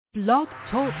Blog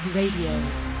Talk Radio.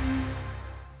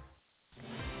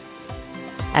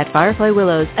 At Firefly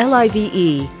Willows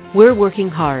LIVE, we're working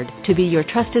hard to be your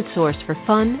trusted source for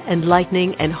fun,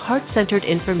 enlightening, and heart-centered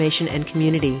information and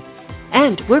community.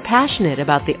 And we're passionate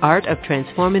about the art of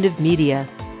transformative media,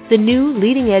 the new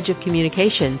leading edge of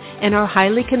communication in our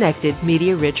highly connected,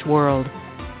 media-rich world.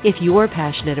 If you're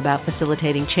passionate about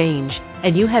facilitating change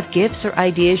and you have gifts or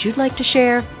ideas you'd like to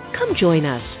share, come join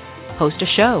us. Host a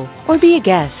show, or be a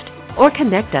guest, or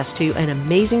connect us to an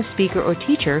amazing speaker or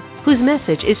teacher whose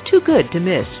message is too good to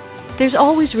miss. There's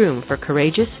always room for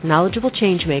courageous, knowledgeable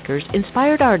changemakers,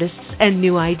 inspired artists, and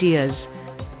new ideas.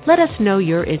 Let us know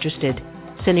you're interested.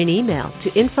 Send an email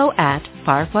to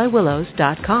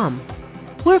info@fireflywillows.com.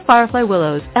 We're Firefly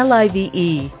Willows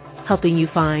LIVE, helping you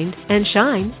find and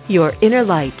shine your inner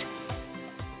light.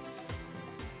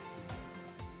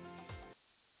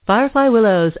 Firefly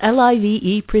Willows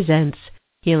LIVE presents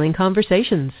Healing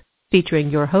Conversations, featuring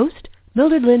your host,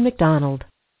 Mildred Lynn McDonald.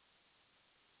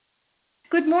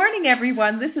 Good morning,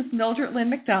 everyone. This is Mildred Lynn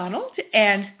McDonald,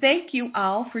 and thank you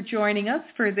all for joining us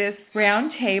for this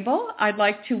round table. I'd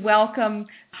like to welcome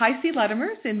Heisey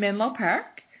Ludemers in Menlo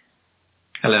Park.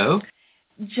 Hello.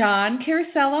 John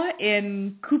Carosella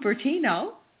in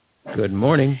Cupertino. Good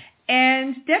morning.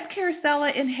 And Deb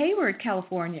Carosella in Hayward,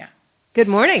 California. Good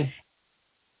morning.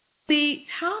 The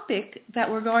topic that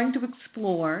we're going to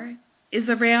explore is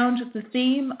around the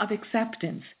theme of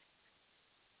acceptance.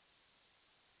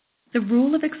 The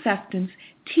rule of acceptance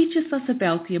teaches us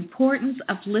about the importance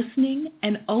of listening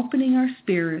and opening our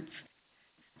spirits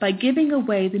by giving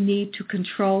away the need to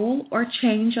control or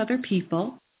change other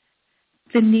people,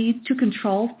 the need to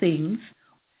control things,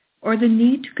 or the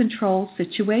need to control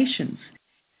situations.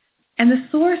 And the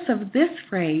source of this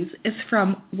phrase is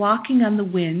from Walking on the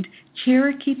Wind,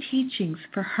 Cherokee Teachings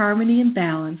for Harmony and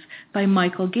Balance by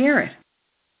Michael Garrett.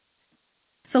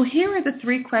 So here are the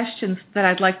three questions that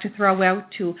I'd like to throw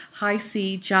out to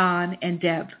Heisey, John, and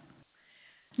Deb.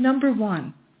 Number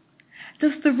one,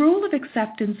 does the rule of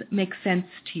acceptance make sense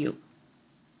to you?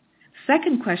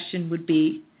 Second question would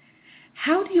be,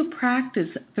 how do you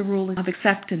practice the rule of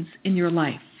acceptance in your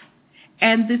life?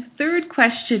 And the third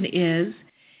question is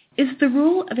the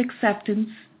rule of acceptance,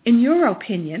 in your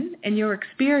opinion and your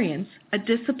experience, a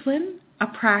discipline, a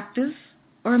practice,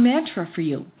 or a mantra for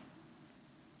you?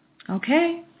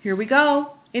 Okay, here we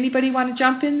go. Anybody want to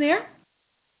jump in there?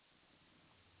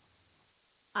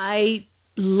 I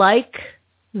like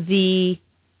the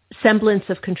semblance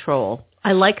of control.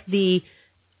 I like the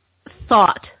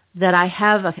thought that I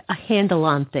have a handle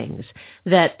on things,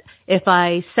 that if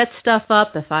I set stuff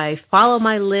up, if I follow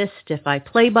my list, if I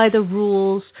play by the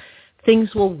rules,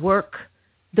 things will work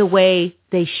the way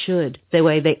they should, the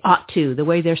way they ought to, the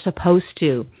way they're supposed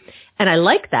to. And I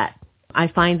like that. I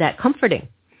find that comforting.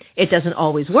 It doesn't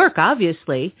always work,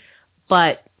 obviously,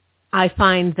 but I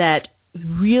find that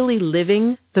really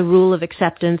living the rule of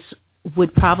acceptance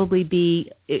would probably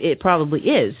be, it probably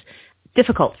is,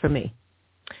 difficult for me.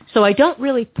 So I don't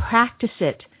really practice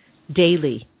it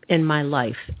daily in my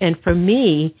life. And for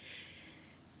me,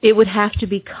 it would have to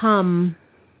become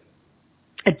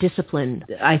a discipline,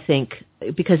 I think,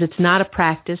 because it's not a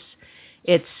practice.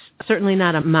 It's certainly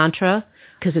not a mantra,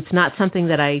 because it's not something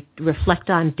that I reflect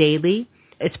on daily.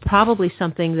 It's probably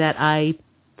something that I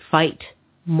fight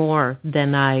more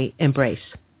than I embrace.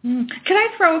 Can I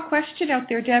throw a question out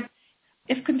there, Deb?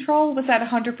 If control was at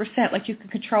 100%, like you could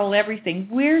control everything,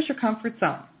 where's your comfort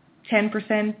zone?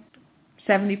 10%?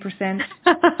 70%?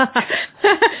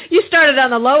 You started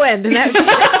on the low end, and that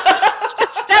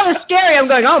was scary. I'm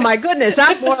going, oh my goodness,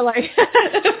 I'm more like...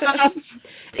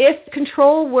 If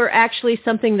control were actually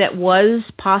something that was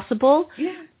possible,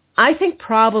 I think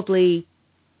probably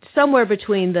somewhere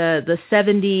between the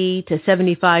 70 to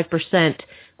 75%,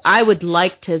 I would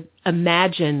like to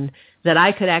imagine that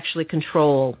I could actually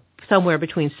control somewhere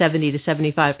between 70 to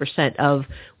 75% of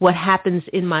what happens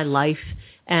in my life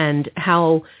and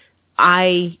how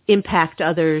I impact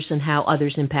others and how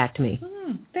others impact me.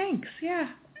 Thanks, yeah.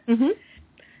 Mm-hmm.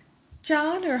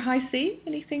 John or Heisey,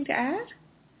 anything to add?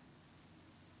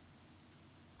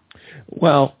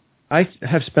 Well, I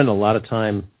have spent a lot of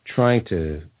time trying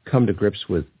to come to grips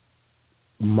with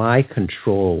my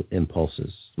control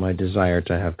impulses, my desire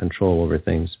to have control over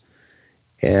things.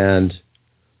 And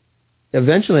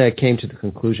eventually I came to the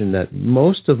conclusion that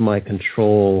most of my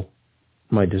control,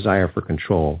 my desire for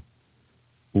control,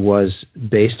 was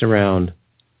based around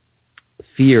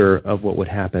fear of what would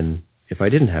happen if I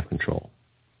didn't have control.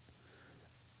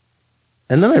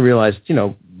 And then I realized,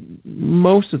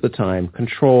 most of the time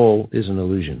control is an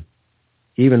illusion.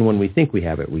 Even when we think we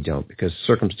have it, we don't, because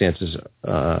circumstances,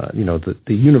 the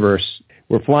universe,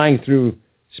 we're flying through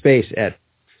space at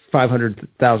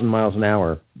 500,000 miles an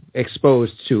hour,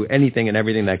 exposed to anything and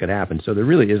everything that could happen. So there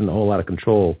really isn't a whole lot of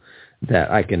control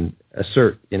that I can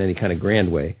assert in any kind of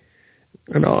grand way.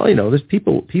 And there's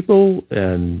people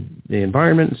and the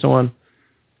environment and so on,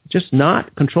 just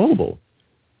not controllable.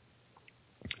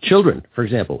 Children, for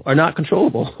example, are not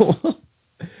controllable.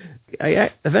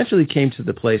 I eventually came to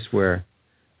the place where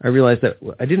I realized that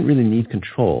I didn't really need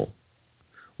control.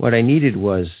 What I needed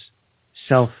was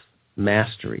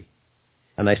self-mastery.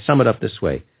 And I sum it up this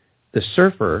way. The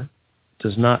surfer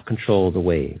does not control the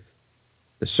wave.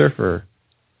 The surfer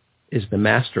is the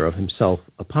master of himself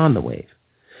upon the wave.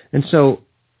 And so,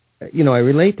 I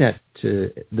relate that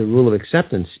to the rule of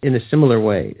acceptance in a similar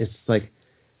way. It's like,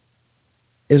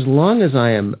 as long as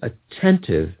I am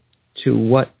attentive to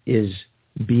what is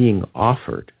being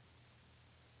offered,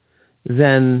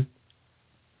 then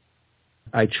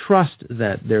I trust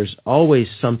that there's always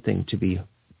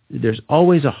there's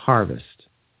always a harvest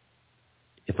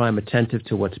if I'm attentive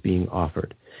to what's being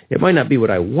offered. It might not be what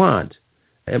I want.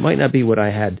 It might not be what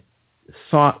I had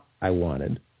thought I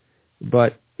wanted,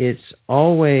 but it's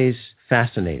always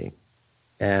fascinating,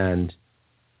 and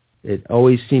it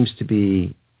always seems to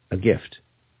be a gift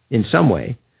in some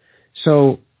way.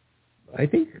 So I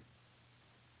think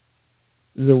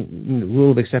the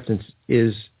rule of acceptance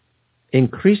is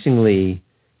increasingly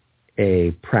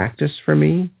a practice for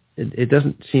me. It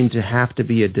doesn't seem to have to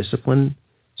be a discipline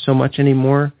so much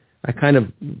anymore. I kind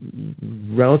of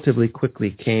relatively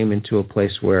quickly came into a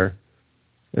place where,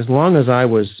 as long as I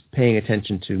was paying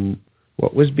attention to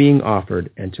what was being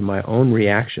offered and to my own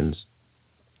reactions,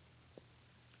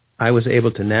 I was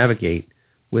able to navigate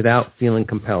without feeling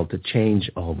compelled to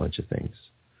change a whole bunch of things.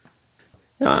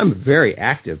 I'm a very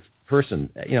active person.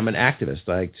 I'm an activist.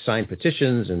 I sign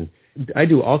petitions and I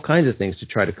do all kinds of things to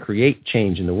try to create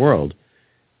change in the world.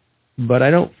 But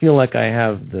I don't feel like I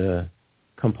have the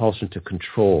compulsion to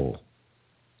control.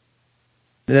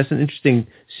 And that's an interesting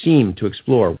seam to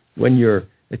explore when you're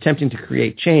attempting to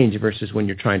create change versus when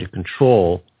you're trying to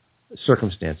control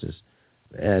circumstances.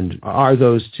 And are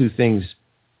those two things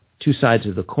two sides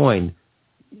of the coin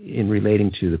in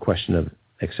relating to the question of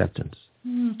acceptance?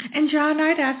 And John,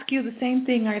 I'd ask you the same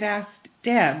thing I'd asked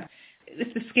Deb.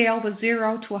 If the scale was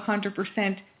 0 to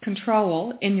 100%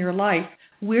 control in your life,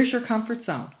 where's your comfort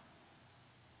zone?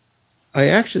 I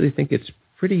actually think it's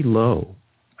pretty low.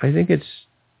 I think it's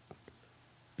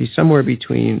somewhere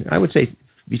between, I would say,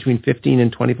 between 15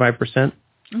 and 25%.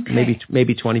 Okay.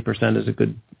 Maybe 20%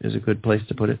 is a good place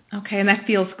to put it. Okay, and that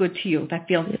feels good to you. That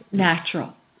feels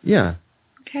natural. Yeah.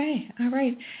 Okay, all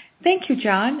right. Thank you,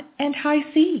 John. And hi,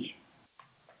 C.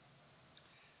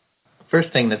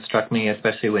 First thing that struck me,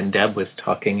 especially when Deb was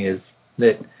talking, is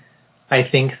that I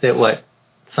think that what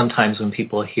sometimes when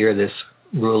people hear this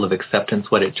rule of acceptance,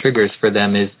 what it triggers for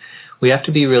them is we have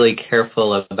to be really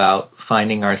careful about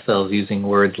finding ourselves using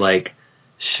words like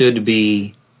should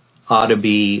be, ought to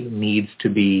be, needs to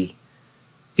be,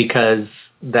 because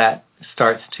that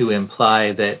starts to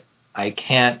imply that I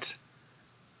can't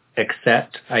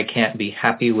accept, I can't be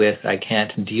happy with, I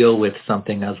can't deal with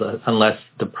something unless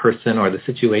the person or the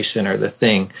situation or the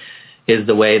thing is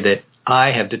the way that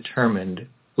I have determined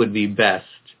would be best.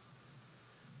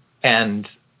 And,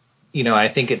 I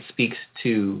think it speaks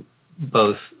to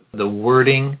both the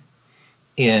wording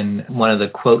in one of the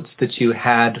quotes that you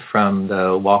had from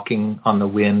the Walking on the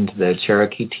Wind, the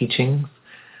Cherokee teachings,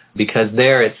 because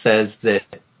there it says that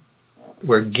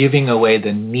we're giving away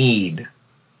the need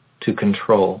to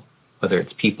control, whether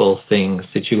it's people, things,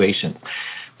 situations.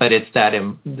 But it's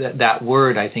that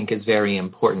word I think is very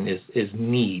important, is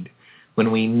need.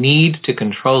 When we need to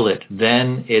control it,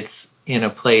 then it's in a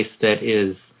place that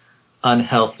is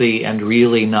unhealthy and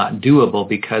really not doable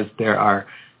because there are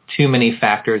too many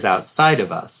factors outside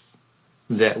of us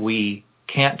that we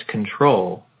can't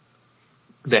control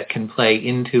that can play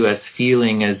into us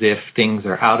feeling as if things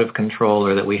are out of control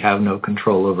or that we have no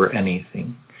control over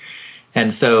anything.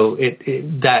 And so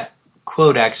that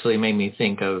quote actually made me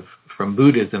think of, from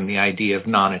Buddhism, the idea of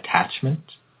non-attachment,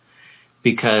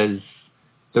 because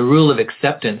the rule of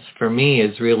acceptance for me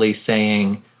is really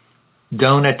saying,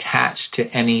 don't attach to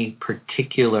any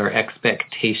particular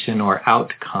expectation or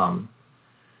outcome.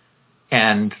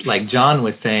 And like John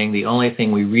was saying, the only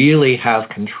thing we really have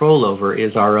control over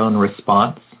is our own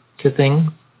response to things.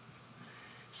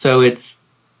 So it's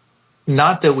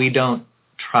not that we don't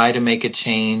try to make a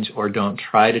change or don't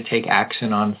try to take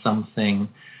action on something,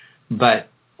 but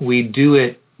we do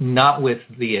it not with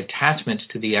the attachment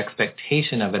to the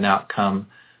expectation of an outcome,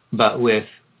 but with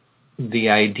the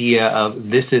idea of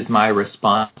this is my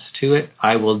response to it.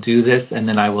 I will do this, and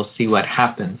then I will see what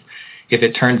happens. If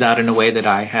it turns out in a way that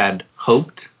I had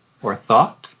hoped or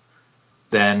thought,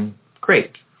 then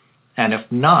great. And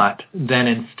if not, then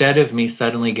instead of me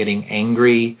suddenly getting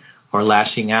angry or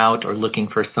lashing out or looking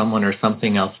for someone or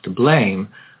something else to blame,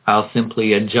 I'll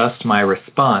simply adjust my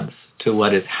response to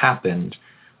what has happened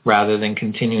rather than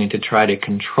continuing to try to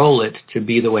control it to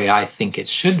be the way I think it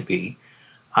should be.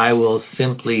 I will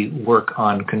simply work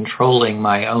on controlling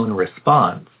my own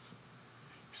response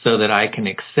so that I can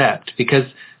accept. Because,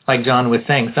 like John was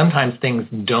saying, sometimes things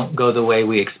don't go the way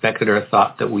we expected or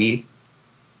thought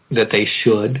that they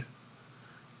should.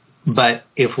 But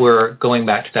if we're going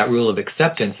back to that rule of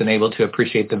acceptance and able to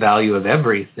appreciate the value of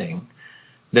everything,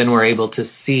 then we're able to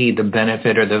see the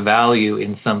benefit or the value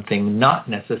in something not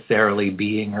necessarily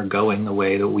being or going the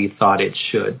way that we thought it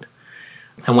should.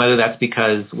 And whether that's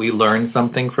because we learned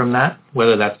something from that,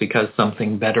 whether that's because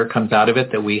something better comes out of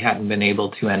it that we hadn't been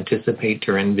able to anticipate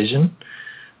or envision,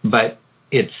 but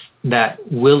it's that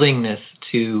willingness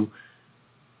to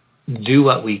do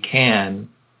what we can,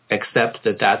 accept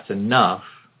that that's enough,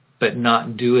 but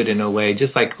not do it in a way,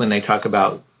 just like when they talk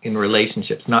about in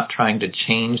relationships, not trying to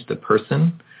change the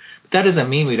person. But that doesn't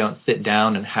mean we don't sit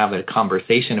down and have a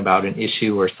conversation about an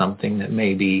issue or something that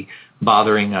may be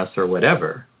bothering us or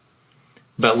whatever.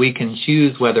 But we can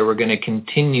choose whether we're going to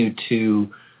continue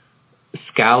to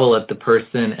scowl at the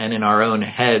person and in our own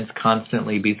heads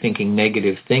constantly be thinking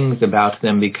negative things about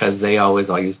them because they always,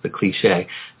 I'll use the cliche,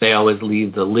 they always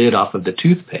leave the lid off of the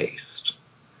toothpaste.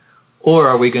 Or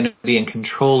are we going to be in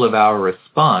control of our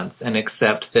response and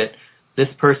accept that this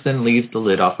person leaves the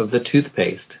lid off of the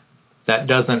toothpaste? That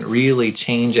doesn't really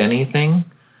change anything.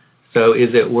 So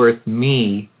is it worth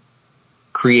me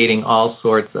creating all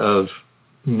sorts of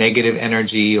negative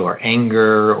energy or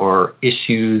anger or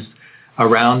issues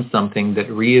around something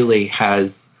that really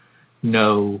has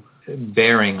no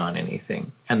bearing on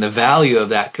anything? And the value of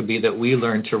that could be that we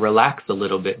learn to relax a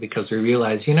little bit because we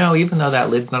realize, even though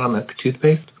that lid's not on the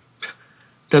toothpaste,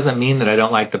 doesn't mean that I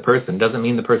don't like the person, doesn't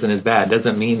mean the person is bad,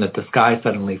 doesn't mean that the sky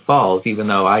suddenly falls, even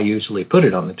though I usually put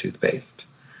it on the toothpaste.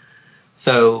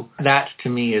 So that, to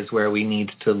me, is where we need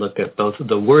to look at both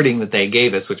the wording that they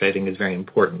gave us, which I think is very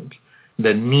important,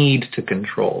 the need to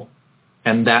control.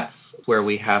 And that's where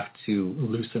we have to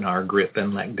loosen our grip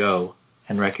and let go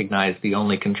and recognize the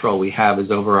only control we have is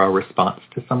over our response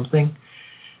to something.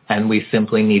 And we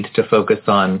simply need to focus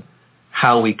on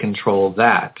how we control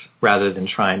that rather than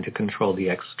trying to control the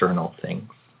external things.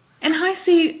 And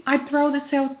Heisi, I throw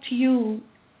this out to you,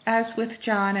 as with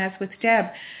John, as with Deb.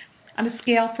 On a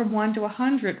scale from 1 to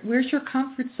 100, where's your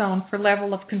comfort zone for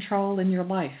level of control in your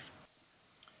life?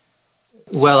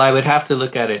 Well, I would have to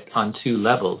look at it on two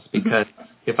levels, because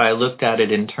if I looked at it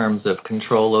in terms of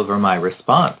control over my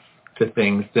response to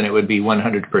things, then it would be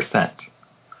 100%.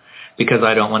 Because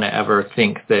I don't want to ever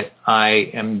think that I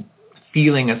am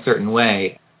feeling a certain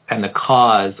way and the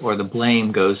cause or the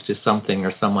blame goes to something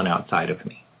or someone outside of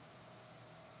me.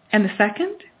 And the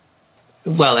second?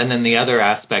 Well, and then the other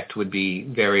aspect would be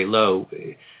very low.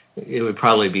 It would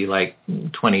probably be like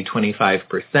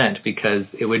 20-25%, because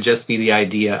it would just be the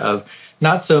idea of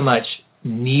not so much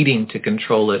needing to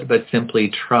control it, but simply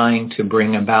trying to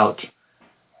bring about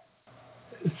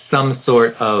some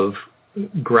sort of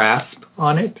grasp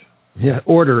on it. Yeah,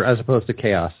 order as opposed to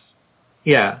chaos.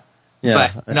 Yeah.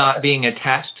 Yeah. But not being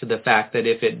attached to the fact that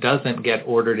if it doesn't get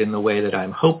ordered in the way that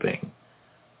I'm hoping,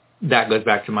 that goes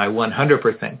back to my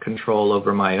 100% control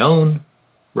over my own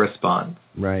response.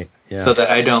 Right, yeah. So that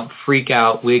I don't freak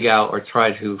out, wig out, or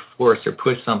try to force or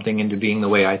push something into being the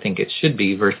way I think it should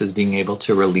be versus being able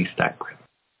to release that grip.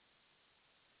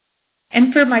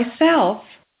 And for myself,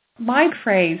 my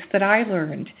phrase that I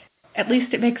learned, at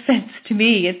least it makes sense to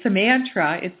me, it's a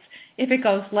mantra. It's, if it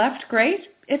goes left, great.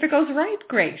 If it goes right,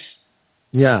 great.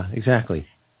 Yeah, exactly.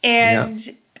 And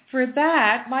for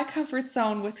that, my comfort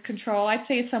zone with control, I'd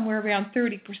say it's somewhere around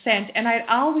 30%, and I'd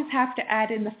always have to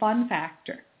add in the fun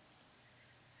factor.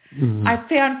 Mm-hmm. I've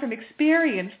found from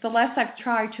experience, the less I've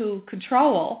tried to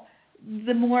control,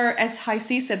 the more, as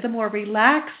Heisi said, the more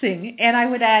relaxing, and I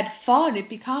would add fun it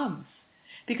becomes,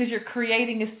 because you're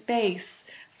creating a space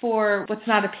for what's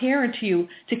not apparent to you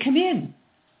to come in.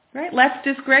 Right? Left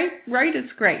is great, right is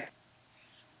great.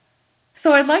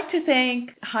 So I'd like to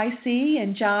thank Heisi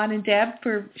and John and Deb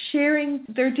for sharing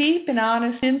their deep and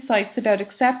honest insights about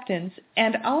acceptance.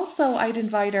 And also I'd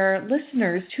invite our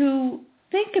listeners to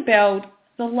think about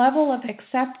the level of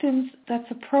acceptance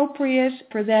that's appropriate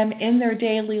for them in their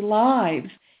daily lives.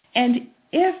 And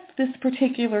if this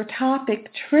particular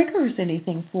topic triggers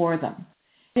anything for them,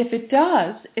 If it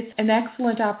does, it's an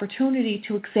excellent opportunity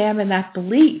to examine that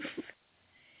belief.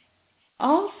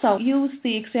 Also, use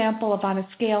the example of on a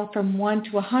scale from 1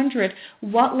 to 100,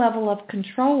 what level of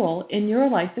control in your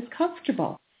life is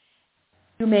comfortable.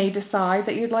 You may decide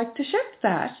that you'd like to shift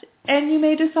that, and you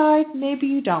may decide maybe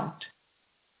you don't.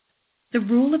 The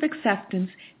rule of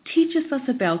acceptance teaches us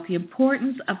about the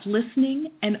importance of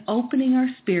listening and opening our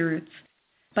spirits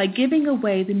by giving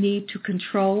away the need to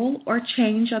control or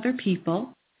change other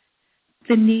people,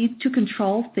 the need to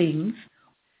control things,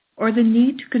 or the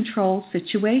need to control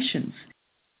situations.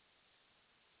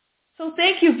 So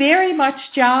thank you very much,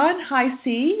 John, Hi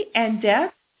C, and Deb.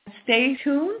 Stay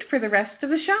tuned for the rest of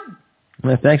the show.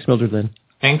 Well, thanks, Mildred Lynn.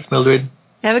 Thanks, Mildred.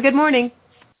 Have a good morning.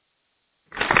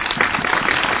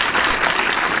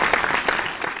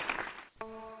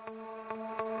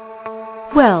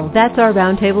 Well, that's our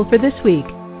roundtable for this week.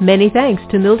 Many thanks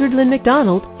to Mildred Lynn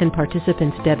McDonald and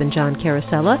participants Deb and John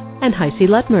Carosella and Heisey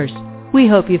Lutmers. We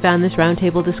hope you found this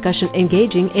roundtable discussion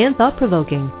engaging and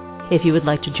thought-provoking. If you would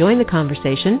like to join the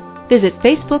conversation, visit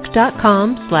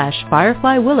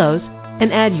facebook.com/FireflyWillows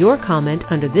and add your comment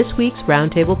under this week's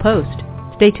roundtable post.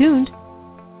 Stay tuned.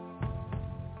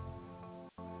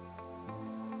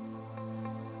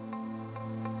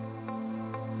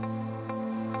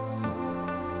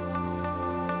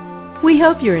 We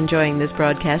hope you're enjoying this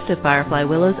broadcast of Firefly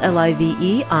Willows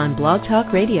LIVE on Blog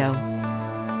Talk Radio.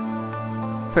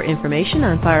 For information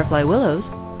on Firefly Willows,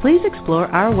 please explore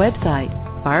our website,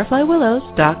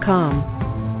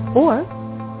 fireflywillows.com, or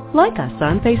like us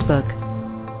on Facebook.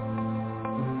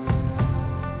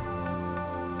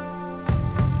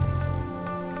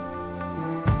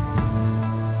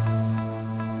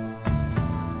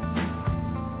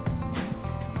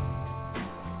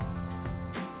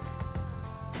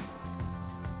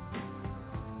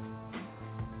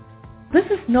 This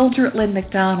is Mildred Lynn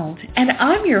McDonald, and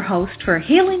I'm your host for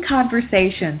Healing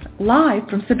Conversations, live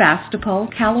from Sebastopol,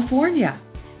 California.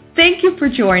 Thank you for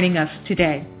joining us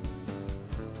today.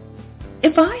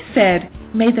 If I said,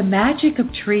 may the magic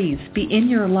of trees be in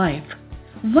your life,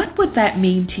 what would that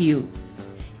mean to you?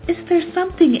 Is there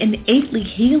something innately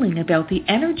healing about the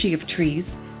energy of trees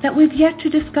that we've yet to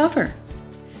discover?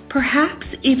 Perhaps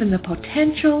even the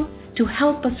potential to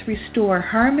help us restore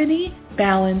harmony,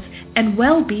 balance, and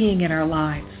well-being in our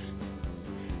lives.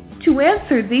 To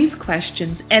answer these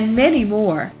questions and many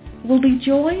more, we'll be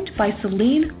joined by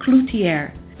Lynn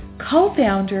Cloutier,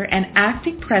 co-founder and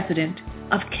acting president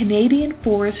of Canadian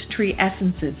Forest Tree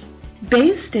Essences,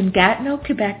 based in Gatineau,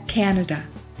 Quebec, Canada.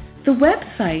 The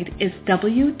website is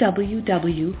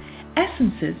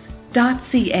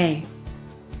www.essences.ca.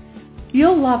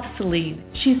 You'll love Celine.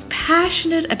 She's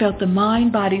passionate about the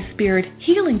mind-body-spirit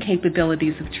healing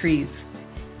capabilities of trees.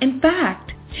 In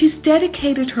fact, she's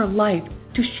dedicated her life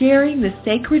to sharing the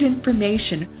sacred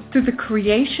information through the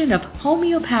creation of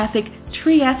homeopathic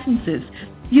tree essences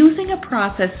using a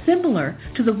process similar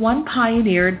to the one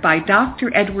pioneered by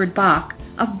Dr. Edward Bach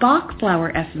of Bach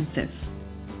flower essences.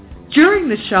 During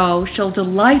the show, she'll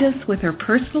delight us with her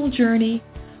personal journey,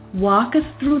 walk us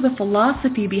through the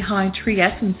philosophy behind tree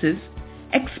essences,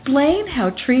 explain how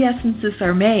tree essences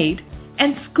are made,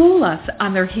 and school us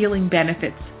on their healing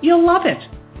benefits. You'll love it.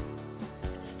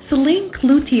 Lynn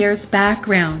Cloutier's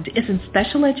background is in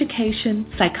special education,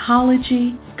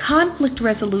 psychology, conflict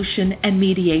resolution, and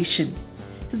mediation.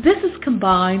 This is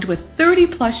combined with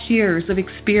 30-plus years of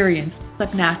experience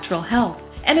of natural health,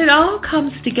 and it all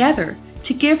comes together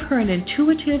to give her an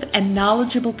intuitive and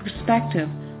knowledgeable perspective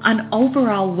on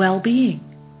overall well-being.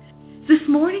 This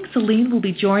morning, Celine will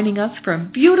be joining us from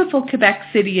beautiful Quebec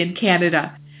City in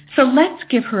Canada. So let's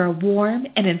give her a warm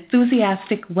and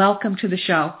enthusiastic welcome to the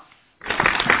show.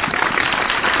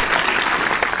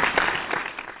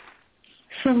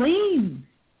 Celine.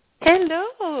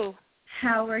 Hello.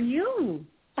 How are you?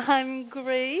 I'm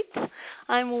great.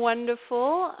 I'm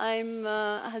wonderful.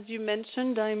 As you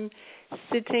mentioned, I'm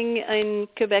sitting in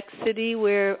Quebec City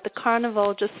where the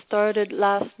carnival just started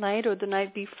last night or the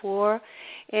night before,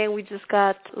 and we just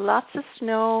got lots of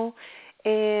snow,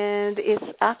 and it's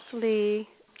absolutely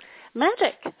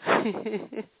magic.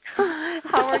 How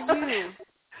are you?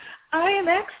 I am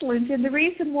excellent, and the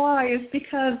reason why is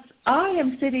because I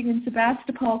am sitting in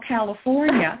Sebastopol,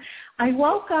 California. I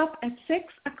woke up at 6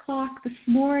 o'clock this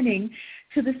morning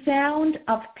to the sound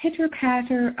of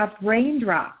pitter-patter of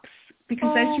raindrops,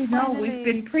 because as you know, we've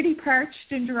been pretty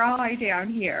parched and dry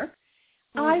down here.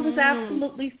 Mm-hmm. I was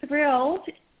absolutely thrilled,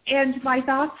 and my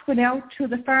thoughts went out to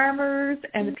the farmers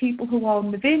and the people who own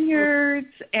the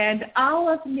vineyards and all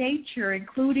of nature,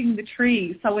 including the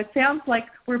trees. So it sounds like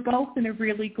we're both in a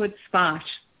really good spot.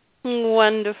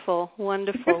 Wonderful,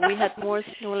 wonderful. We had more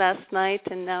snow last night,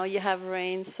 and now you have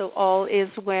rain, so all is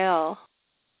well.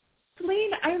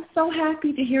 Lynn, I'm so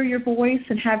happy to hear your voice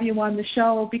and have you on the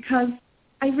show, because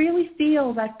I really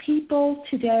feel that people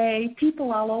today,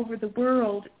 people all over the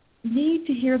world, need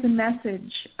to hear the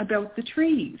message about the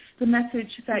trees, the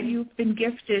message that you've been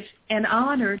gifted and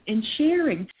honored in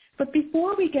sharing. But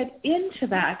before we get into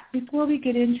that, before we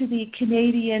get into the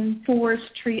Canadian forest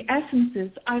tree essences,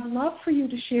 I'd love for you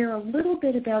to share a little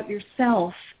bit about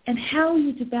yourself and how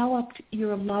you developed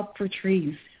your love for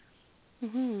trees.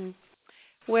 Mm-hmm.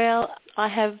 Well, I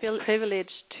have been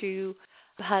privileged to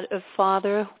had a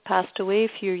father who passed away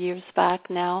a few years back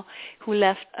now, who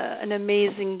left an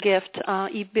amazing gift.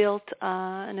 He built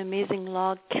an amazing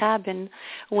log cabin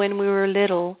when we were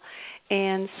little.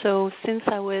 And so since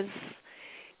I was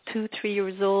 2-3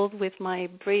 years old with my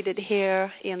braided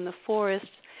hair in the forest,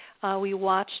 we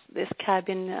watched this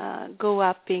cabin go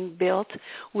up being built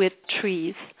with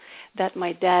trees that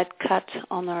my dad cut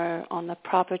on the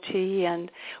property,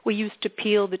 and we used to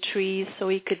peel the trees so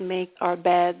he could make our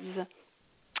beds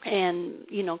and,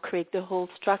 you know, create the whole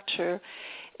structure.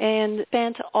 And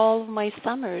spent all of my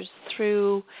summers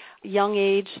through young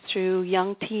age, through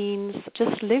young teens,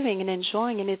 just living and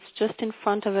enjoying. And it's just in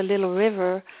front of a little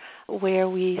river where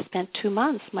we spent 2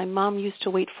 months. My mom used to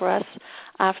wait for us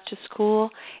after school,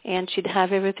 and she'd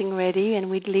have everything ready, and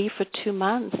we'd leave for 2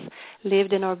 months,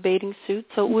 lived in our bathing suits.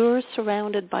 So we were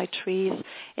surrounded by trees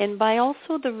and by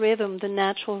also the rhythm, the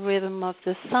natural rhythm of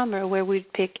the summer, where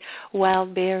we'd pick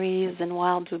wild berries and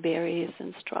wild blueberries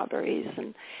and strawberries,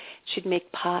 and she'd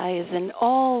make pies, and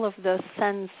all of the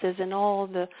senses and all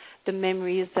the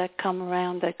memories that come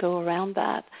around, that go around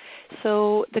that.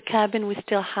 So the cabin, we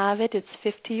still have it. It's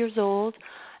 50 years old,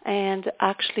 and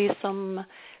actually some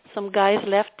guys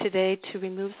left today to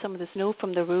remove some of the snow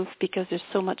from the roof because there's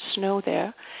so much snow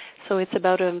there. So it's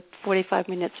about 45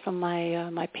 minutes from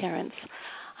my parents.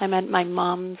 I'm at my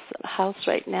mom's house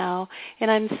right now,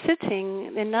 and I'm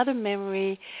sitting. Another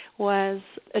memory was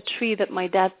a tree that my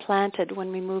dad planted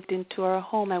when we moved into our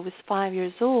home. I was 5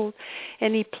 years old,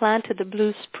 and he planted the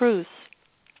blue spruce.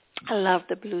 I love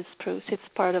the blue spruce. It's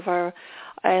part of our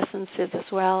essences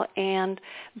as well. And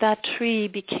that tree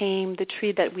became the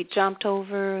tree that we jumped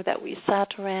over, that we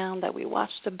sat around, that we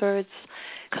watched the birds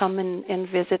come and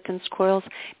visit, and squirrels.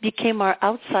 Became our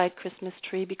outside Christmas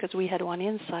tree because we had one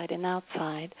inside and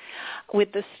outside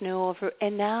with the snow over.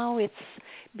 And now it's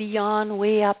beyond,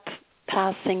 way up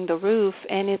passing the roof,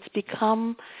 and it's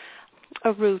become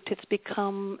a root. It's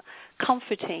become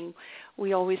comforting.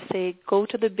 We always say, go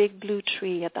to the big blue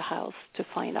tree at the house to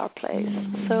find our place.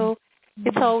 Mm-hmm. So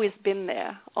it's always been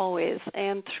there, always.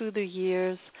 And through the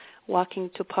years,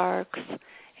 walking to parks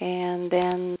and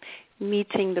then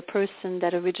meeting the person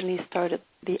that originally started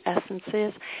the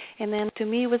essences. And then to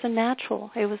me, it was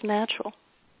natural. It was natural.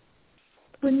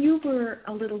 When you were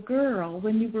a little girl,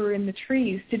 when you were in the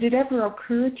trees, did it ever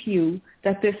occur to you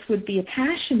that this would be a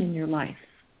passion in your life?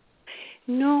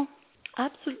 No,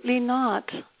 absolutely not.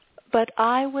 But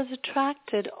I was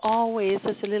attracted always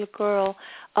as a little girl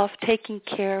of taking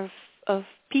care of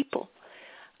people.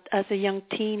 As a young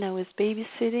teen, I was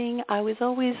babysitting. I was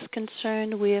always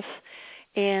concerned with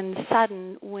and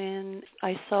saddened when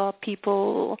I saw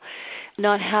people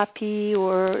not happy,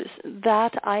 or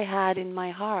that I had in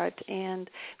my heart. And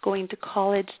going to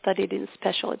college, studied in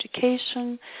special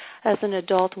education. As an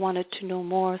adult, wanted to know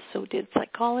more, so did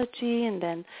psychology, and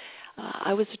then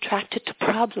I was attracted to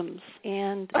problems,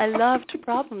 and I loved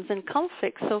problems and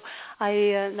conflict. So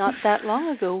I, not that long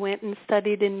ago, went and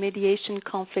studied in mediation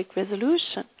conflict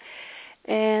resolution.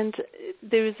 And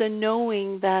there was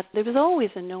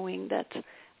always a knowing that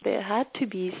there had to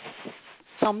be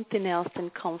something else in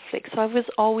conflict. So I was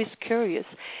always curious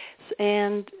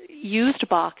and used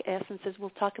Bach essences.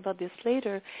 We'll talk about this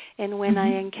later. And when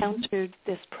I encountered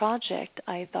this project,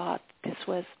 I thought this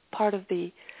was part of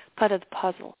the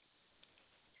puzzle.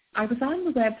 I was on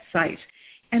the website,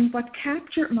 and what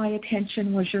captured my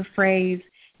attention was your phrase,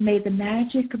 "May the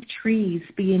magic of trees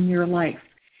be in your life."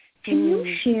 Can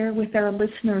you share with our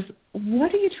listeners,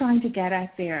 what are you trying to get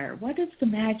at there? What is the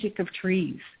magic of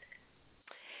trees?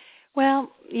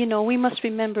 Well, we must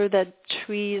remember that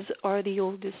trees are the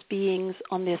oldest beings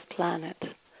on this planet.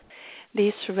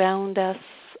 They surround us.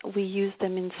 We use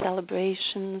them in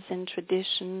celebrations and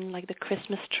tradition, like the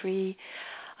Christmas tree.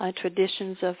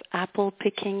 Traditions of apple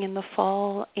picking in the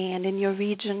fall, and in your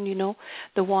region,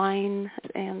 the wine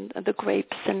and the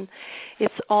grapes, and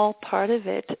it's all part of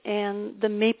it. And the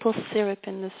maple syrup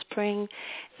in the spring,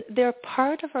 they're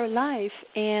part of our life.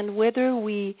 And whether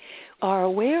we are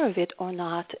aware of it or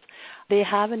not, they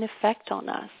have an effect on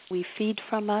us. We feed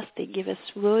from us, they give us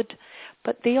wood,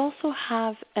 but they also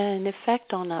have an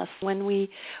effect on us when we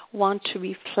want to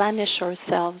replenish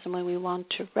ourselves and when we want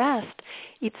to rest.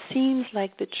 It seems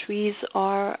like the trees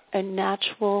are a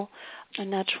natural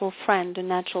friend, a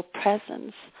natural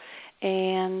presence.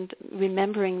 And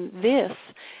remembering this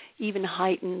even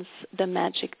heightens the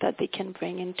magic that they can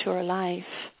bring into our life.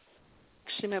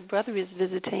 Actually, my brother is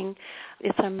visiting.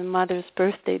 It's my mother's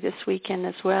birthday this weekend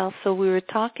as well. So we were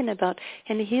talking about,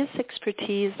 and his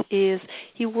expertise is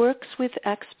he works with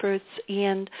experts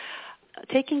in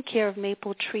taking care of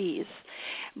maple trees,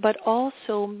 but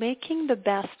also making the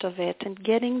best of it and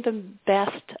getting the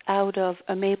best out of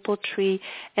a maple tree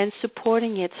and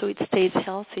supporting it so it stays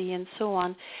healthy and so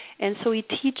on. And so he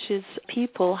teaches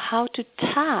people how to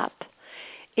tap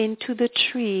into the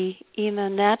tree in a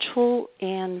natural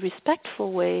and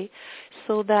respectful way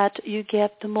so that you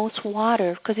get the most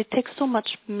water, because it takes so much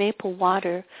maple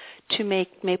water to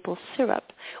make maple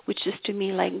syrup, which is to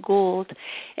me like gold.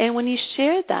 And when he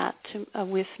shared that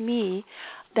with me,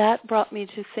 that brought me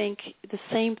to think the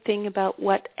same thing about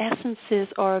what essences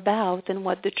are about and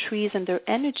what the trees and their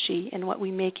energy and what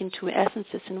we make into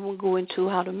essences, and we'll go into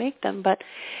how to make them. But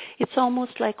it's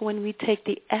almost like when we take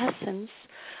the essence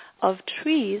of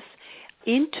trees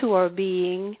into our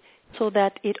being so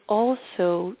that it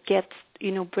also gets,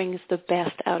 brings the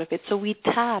best out of it. So we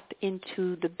tap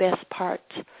into the best part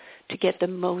to get the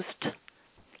most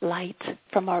light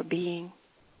from our being.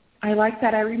 I like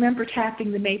that. I remember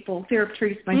tapping the maple syrup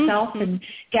trees myself in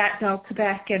Gatineau,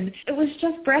 Quebec, and it was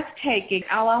just breathtaking.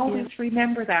 I'll always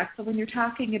remember that. So when you're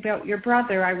talking about your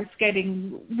brother, I was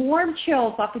getting warm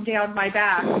chills up and down my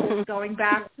back, going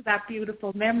back to that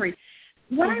beautiful memory.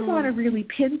 What I want to really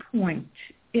pinpoint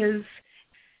is,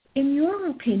 in your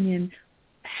opinion,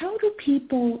 how do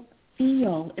people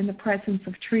feel in the presence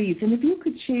of trees? And if you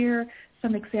could share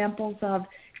some examples of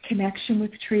connection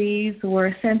with trees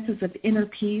or senses of inner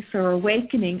peace or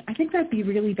awakening, I think that'd be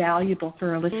really valuable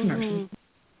for our listeners.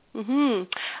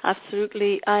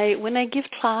 Absolutely. When I give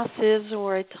classes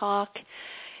or I talk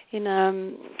in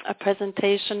a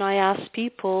presentation, I ask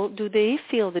people, do they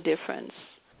feel the difference?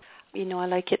 I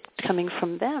like it coming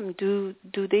from them. Do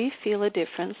they feel a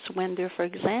difference when they're, for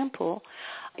example,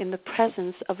 in the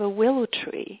presence of a willow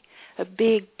tree, a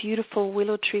big, beautiful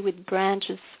willow tree with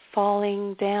branches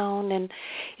falling down, and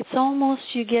it's almost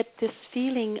you get this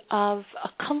feeling of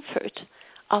a comfort,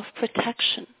 of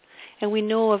protection. And we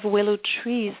know of willow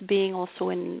trees being also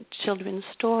in children's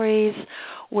stories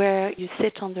where you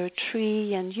sit under a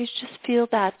tree and you just feel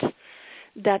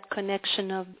that connection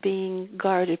of being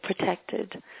guarded,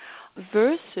 protected.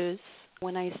 Versus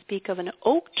when I speak of an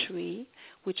oak tree,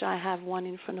 which I have one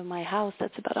in front of my house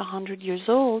that's about 100 years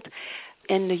old,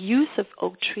 and the use of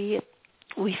oak tree,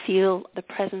 we feel the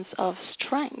presence of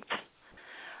strength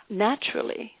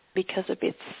naturally because of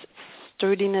its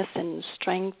sturdiness and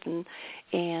strength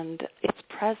and its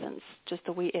presence, just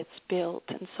the way it's built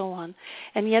and so on.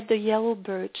 And yet the yellow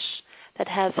birch that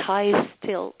has high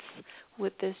stilts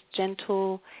with this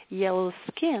gentle yellow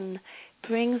skin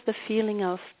brings the feeling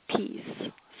of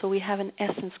peace. So we have an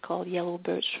essence called yellow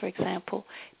birch, for example.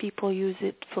 People use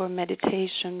it for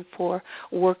meditation, for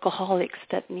workaholics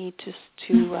that need to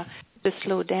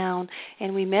slow down.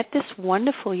 And we met this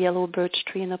wonderful yellow birch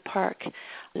tree in the park,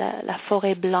 La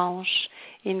Forêt Blanche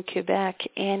in Quebec,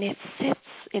 and it sits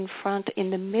in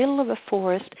the middle of a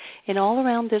forest, and all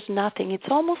around there's nothing. It's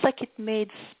almost like it made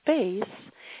space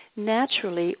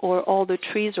naturally, or all the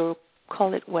trees, or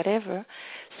call it whatever,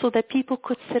 so that people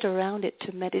could sit around it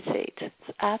to meditate.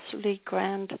 It's absolutely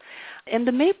grand. And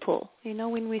the maple,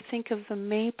 when we think of the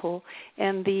maple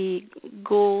and the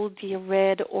goldy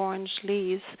red orange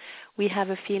leaves, we have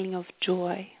a feeling of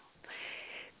joy.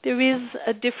 There is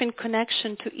a different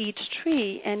connection to each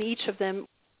tree, and each of them.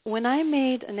 When I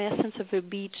made an essence of a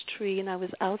beech tree, and I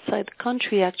was outside the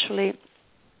country actually,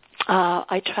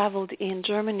 I traveled in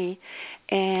Germany,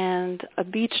 and a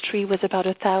beech tree was about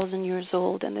 1,000 years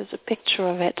old, and there's a picture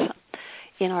of it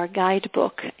in our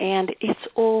guidebook, and it's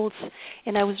old,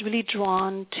 and I was really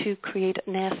drawn to create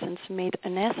made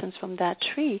an essence from that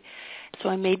tree. So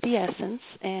I made the essence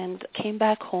and came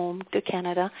back home to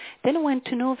Canada, then I went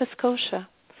to Nova Scotia.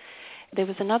 There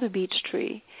was another beech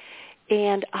tree,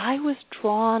 and I was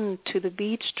drawn to the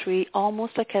beech tree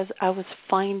almost like as I was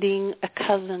finding a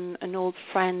cousin, an old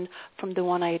friend from the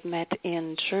one I had met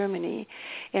in Germany.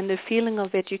 And the feeling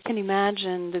of it, you can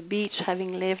imagine the beech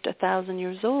having lived 1,000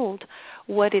 years old,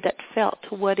 what it had felt,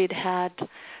 what it had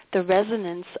the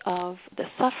resonance of the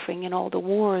suffering and all the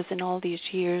wars in all these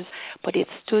years, but it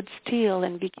stood still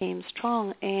and became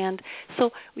strong. And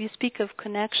so we speak of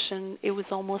connection. It was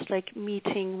almost like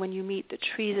meeting, when you meet the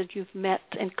trees that you've met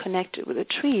and connected with the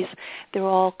trees, they're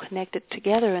all connected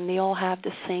together and they all have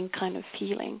the same kind of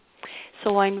feeling.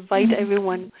 So I invite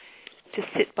everyone to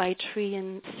sit by a tree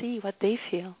and see what they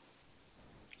feel.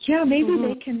 Yeah, maybe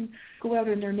they can go out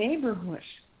in their neighborhood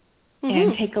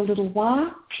and take a little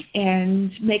walk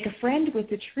and make a friend with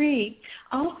the tree.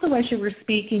 Also, as you were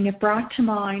speaking, it brought to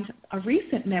mind a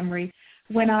recent memory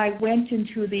when I went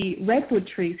into the redwood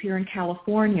trees here in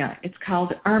California. It's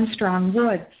called Armstrong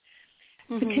Woods.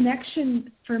 The connection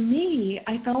for me,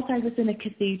 I felt I was in a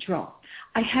cathedral.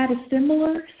 I had a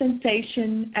similar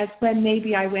sensation as when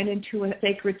maybe I went into a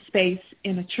sacred space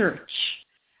in a church.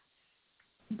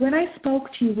 When I spoke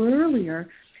to you earlier,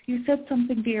 you said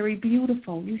something very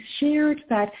beautiful. You shared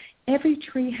that every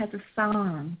tree has a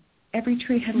song. Every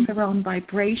tree has their own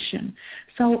vibration.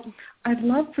 So I'd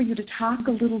love for you to talk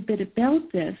a little bit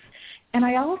about this. And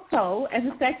I also, as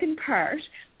a second part,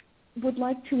 would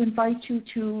like to invite you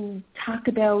to talk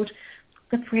about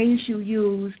the phrase you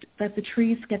used, that the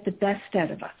trees get the best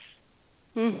out of us.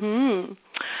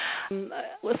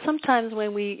 Well, sometimes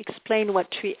when we explain what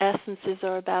tree essences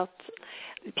are about,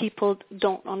 people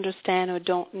don't understand or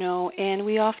don't know, and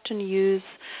we often use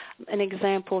an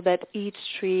example that each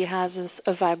tree has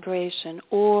a vibration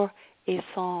or a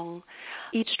song.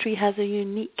 Each tree has a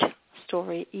unique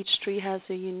story. Each tree has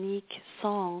a unique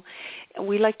song.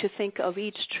 We like to think of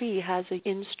each tree as an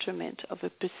instrument of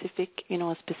a specific,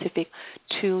 a specific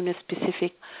tune, a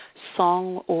specific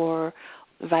song or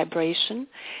vibration.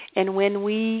 And when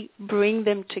we bring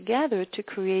them together to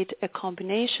create a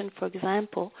combination, for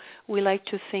example, we like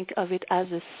to think of it as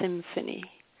a symphony.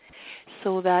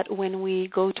 So that when we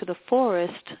go to the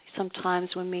forest, sometimes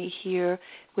we may hear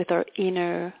with our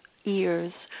inner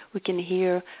ears, we can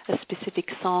hear a specific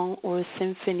song or a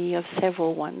symphony of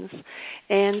several ones.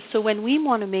 And so when we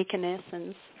want to make an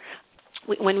essence,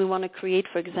 when we want to create,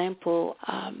 for example,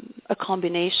 a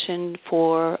combination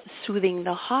for soothing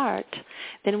the heart,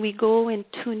 then we go and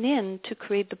tune in to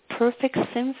create the perfect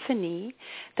symphony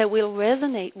that will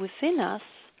resonate within us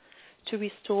to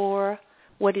restore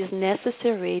what is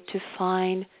necessary to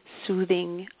find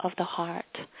soothing of the heart.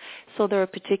 So there are a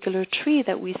particular tree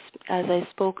that we, as I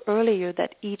spoke earlier,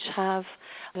 that each have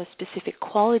a specific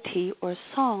quality or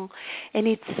song, and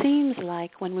it seems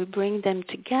like when we bring them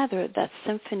together, that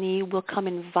symphony will come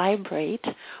and vibrate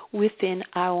within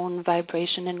our own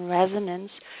vibration and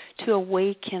resonance to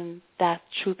awaken that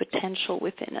true potential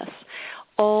within us,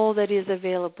 all that is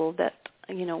available that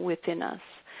within us,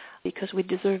 because we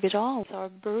deserve it all. It's our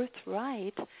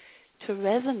birthright to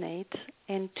resonate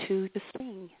and to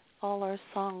sing all our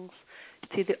songs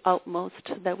to the utmost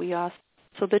that we ask.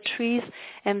 So the trees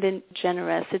and then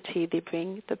generosity, they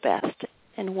bring the best.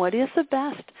 And what is the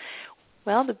best?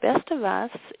 Well, the best of us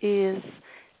is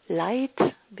light,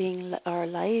 being our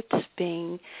light,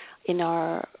 being in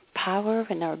our power,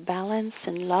 in our balance,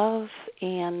 and love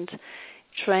and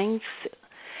strength.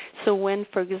 So when,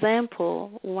 for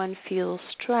example, one feels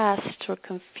stressed or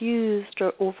confused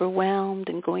or overwhelmed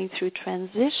and going through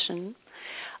transition,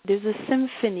 there's a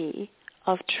symphony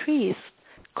of trees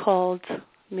called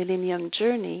Millennium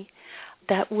Journey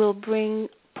that will bring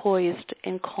poised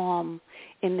and calm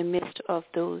in the midst of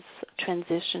those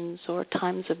transitions or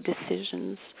times of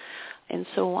decisions and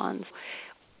so on.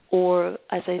 Or,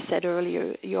 as I said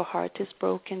earlier, your heart is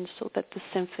broken, so that the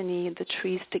symphony and the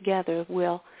trees together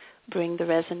will bring the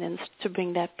resonance to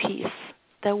bring that peace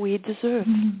that we deserve.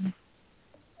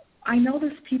 I know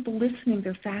there's people listening,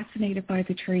 they're fascinated by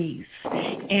the trees.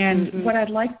 And what I'd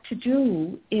like to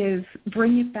do is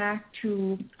bring it back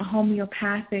to a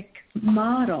homeopathic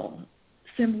model,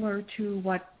 similar to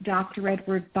what Dr.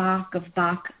 Edward Bach of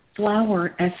Bach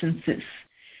Flower Essences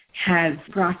has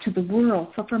brought to the world.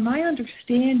 So from my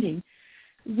understanding,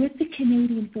 with the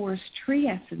Canadian Forest Tree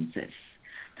Essences,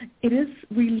 it is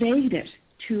related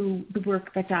to the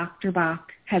work that Dr.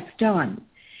 Bach has done.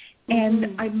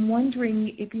 And I'm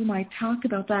wondering if you might talk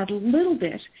about that a little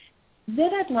bit. Then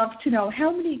I'd love to know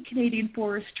how many Canadian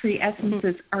Forest Tree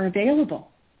Essences are available.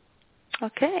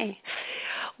 Okay.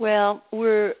 Well,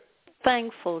 we're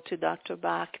thankful to Dr.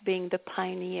 Bach being the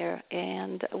pioneer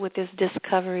and with his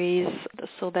discoveries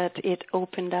so that it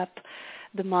opened up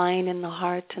the mind and the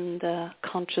heart and the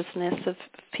consciousness of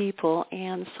people,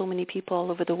 and so many people all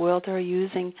over the world are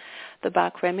using the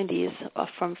Bach remedies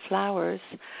from flowers.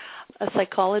 A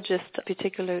psychologist in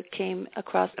particular came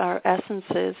across our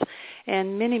essences,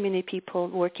 and many people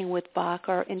working with Bach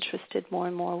are interested more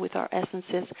and more with our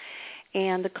essences.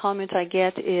 And the comment I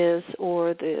get is,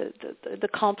 or the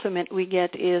compliment we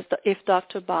get is, that if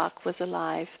Dr. Bach was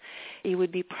alive, he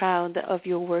would be proud of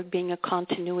your work being a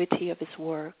continuity of his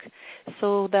work.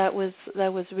 So that was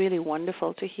really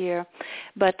wonderful to hear.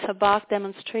 But Bach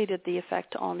demonstrated the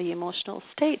effect on the emotional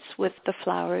states with the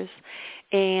flowers,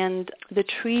 and the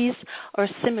trees are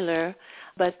similar,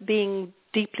 but being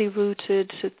deeply rooted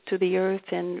to the earth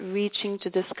and reaching to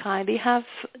the sky, they have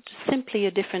simply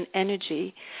a different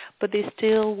energy, but they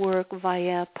still work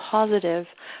via positive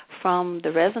from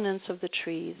the resonance of the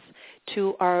trees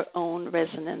to our own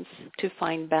resonance to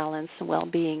find balance and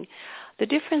well-being. The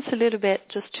difference a little bit,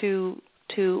 just to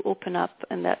open up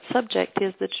on that subject,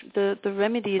 is that the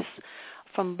remedies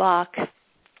from Bach,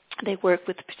 they work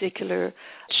with a particular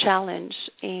challenge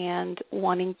and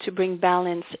wanting to bring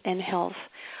balance and health.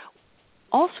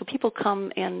 Also, people come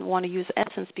and want to use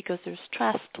essence because they're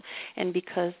stressed and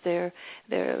because they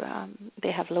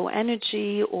have low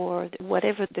energy or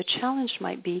whatever the challenge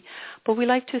might be. But we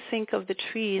like to think of the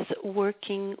trees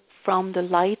working from the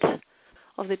light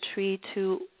of the tree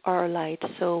to our light.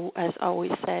 So, as I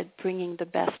always said, bringing the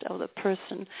best out of the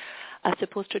person as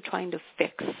opposed to trying to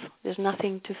fix. There's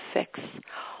nothing to fix.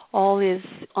 All is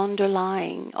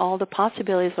underlying. All the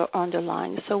possibilities are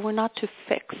underlying. So we're not to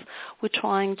fix. We're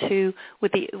trying to,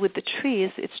 with the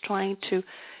trees, it's trying to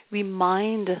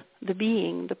remind the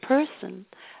being, the person,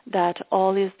 that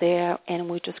all is there and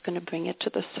we're just going to bring it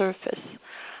to the surface.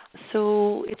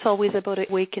 So it's always about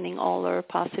awakening all our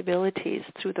possibilities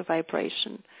through the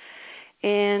vibration.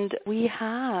 And we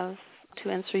have, to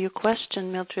answer your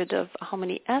question, Mildred, of how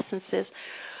many essences,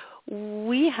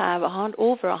 we have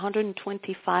over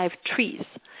 125 trees.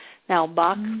 Now,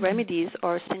 Bach remedies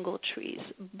are single trees,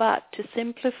 but to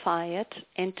simplify it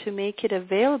and to make it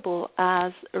available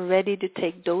as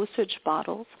ready-to-take dosage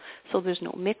bottles, so there's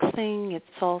no mixing, it's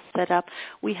all set up,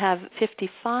 we have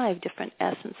 55 different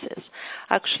essences.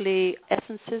 Actually,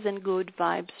 essences and good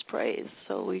vibe sprays,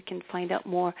 so you can find out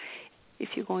more if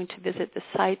you're going to visit the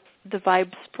site. The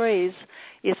vibe sprays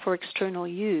is for external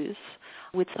use,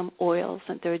 with some oils,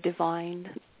 and they're divine.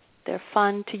 They're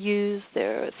fun to use,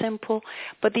 they're simple,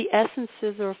 but the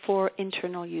essences are for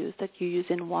internal use that you use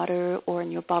in water or in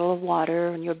your bottle of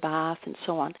water, in your bath, and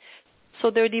so on.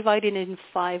 So they're divided in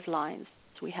 5 lines.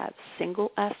 So we have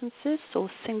single essences, so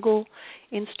single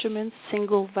instruments,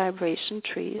 single vibration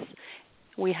trees.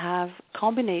 We have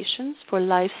combinations for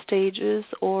life stages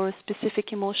or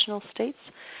specific emotional states.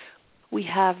 We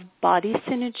have body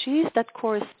synergies that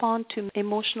correspond to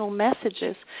emotional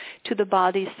messages to the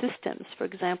body systems, for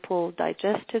example,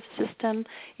 digestive system,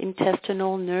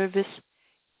 intestinal, nervous.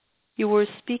 You were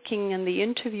speaking in the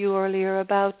interview earlier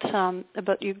about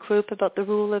your group, about the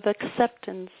rule of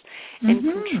acceptance and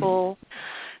control.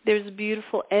 There's a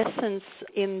beautiful essence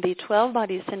in the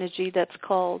 12-body synergy that's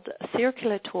called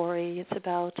circulatory. It's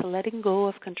about letting go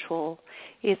of control.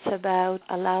 It's about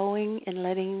allowing and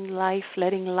letting life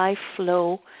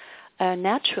flow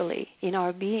naturally in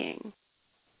our being.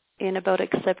 And about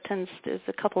acceptance, there's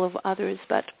a couple of others,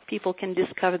 but people can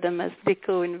discover them as they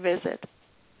go and visit.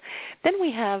 Then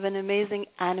we have an amazing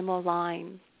animal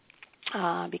line,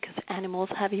 because animals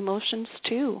have emotions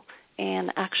too,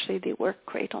 and actually they work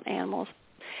great on animals.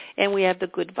 And we have the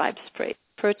good vibe spray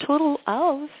for a total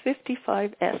of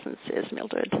 55 essences,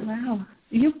 Mildred. Wow.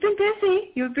 You've been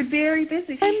busy. You've been very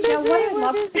busy.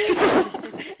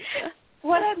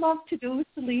 What I'd love to do,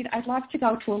 Celine, I'd love to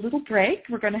go to a little break.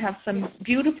 We're going to have some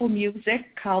beautiful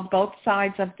music called Both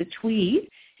Sides of the Tweed.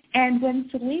 And when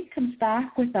Celine comes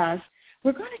back with us,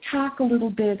 we're going to talk a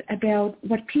little bit about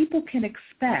what people can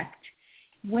expect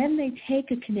when they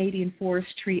take a Canadian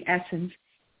forestry essence.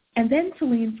 And then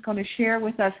Celine's going to share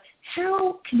with us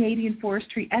how Canadian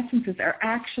forestry essences are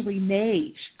actually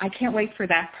made. I can't wait for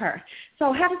that part.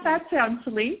 So how does that sound,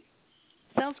 Celine?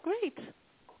 Sounds great.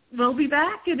 We'll be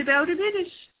back in about a minute.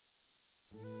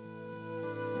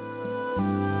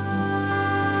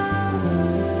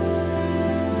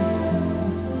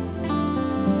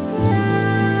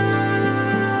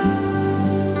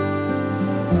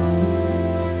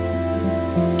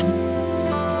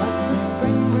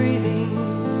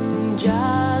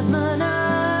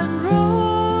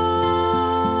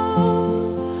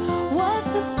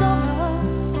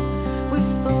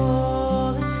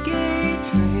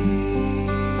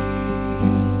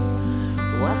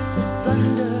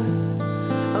 Thunder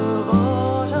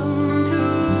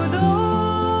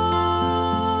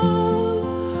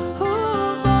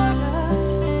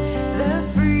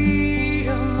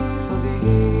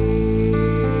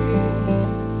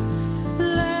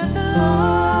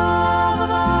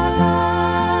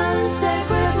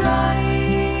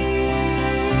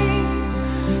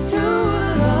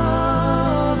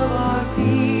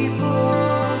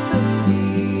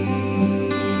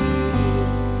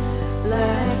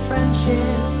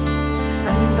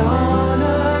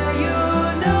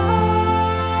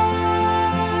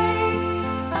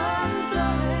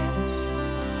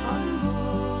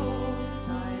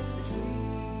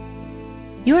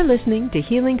You're listening to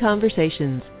Healing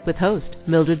Conversations with host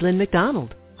Mildred Lynn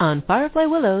McDonald on Firefly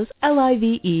Willows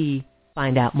LIVE.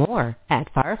 Find out more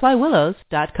at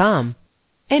fireflywillows.com.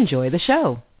 Enjoy the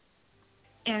show.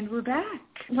 And we're back.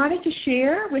 I wanted to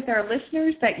share with our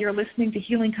listeners that you're listening to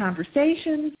Healing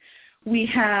Conversations. We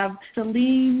have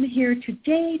Celine here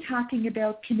today talking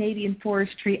about Canadian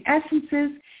forestry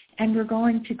essences, and we're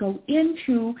going to go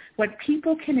into what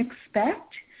people can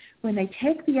expect when they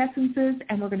take the essences,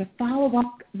 and we're going to follow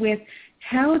up with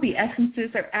how the essences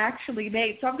are actually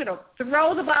made. So I'm going to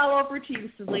throw the ball over to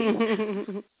you,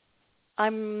 Celine.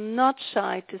 I'm not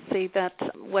shy to say that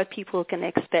what people can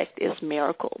expect is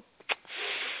miracle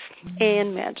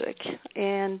and magic.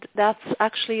 And that's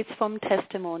actually, it's from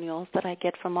testimonials that I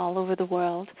get from all over the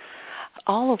world,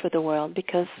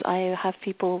 because I have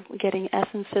people getting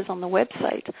essences on the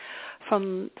website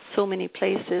from so many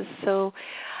places. So,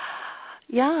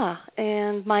 yeah,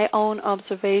 and my own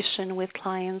observation with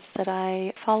clients that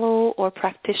I follow or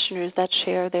practitioners that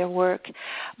share their work.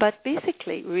 But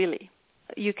basically, really,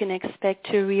 you can expect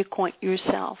to reacquaint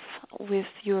yourself with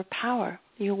your power,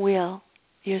 your will,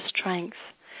 your strength,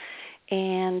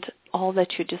 and all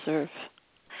that you deserve.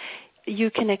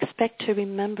 You can expect to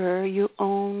remember your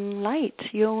own light,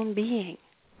 your own being,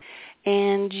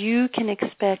 and you can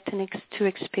expect to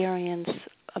experience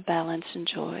a balance and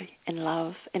joy and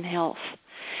love and health.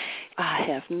 I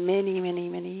have many, many,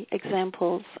 many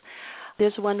examples.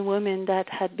 There's one woman that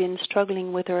had been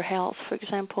struggling with her health, for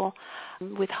example,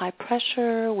 with high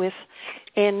pressure,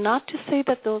 and not to say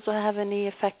that those have any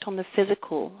effect on the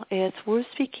physical. We're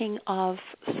speaking of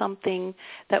something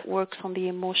that works on the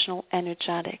emotional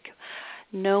energetic,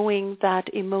 knowing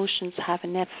that emotions have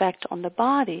an effect on the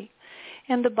body,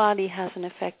 and the body has an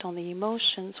effect on the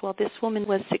emotions. Well, this woman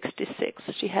was 66.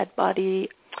 She had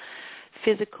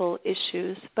physical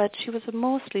issues, but she was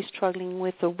mostly struggling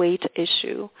with the weight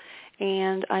issue.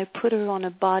 And I put her on a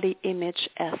body image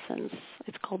essence.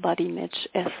 It's called body image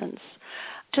essence.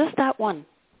 Just that one.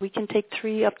 We can take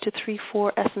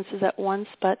 4 essences at once,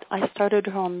 but I started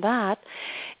her on that.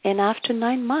 And after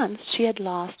 9 months, she had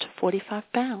lost 45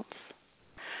 pounds.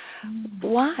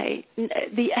 Why?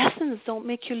 The essence don't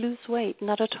make you lose weight,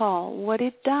 not at all. What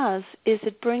it does is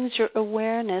it brings your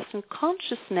awareness and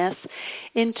consciousness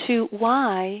into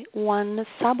why one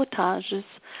sabotages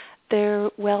their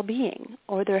well-being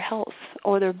or their health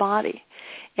or their body.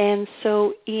 And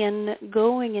so in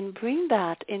going and bring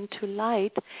that into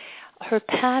light, her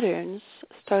patterns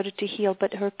started to heal,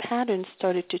 but her patterns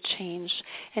started to change,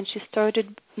 and she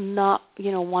started not,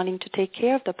 wanting to take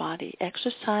care of the body,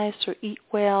 exercise or eat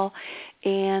well,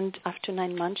 and after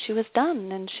 9 months she was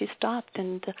done, and she stopped,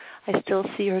 and I still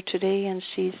see her today, and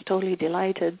she's totally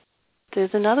delighted.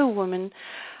 There's another woman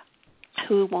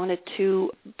who wanted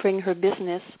to bring her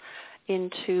business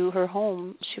into her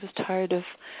home. She was tired of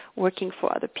working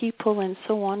for other people and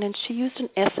so on, and she used an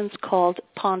essence called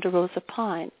Ponderosa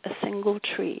Pine, a single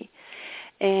tree.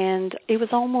 And it was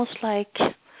almost like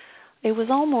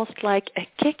a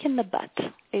kick in the butt.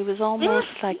 It was almost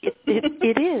like it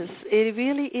is. It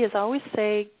really is. I always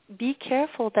say, be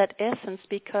careful of that essence,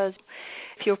 because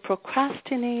if you're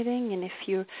procrastinating and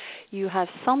if you have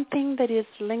something that is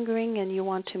lingering and you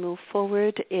want to move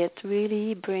forward, it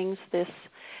really brings this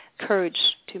courage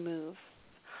to move.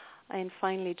 And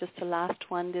finally, just the last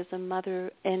one, there's a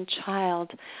mother and child,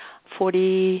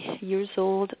 40 years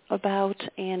old about,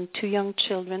 and 2 young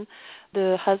children.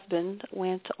 The husband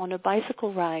went on a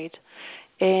bicycle ride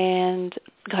and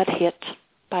got hit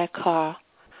by a car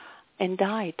and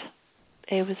died.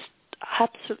 It was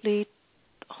absolutely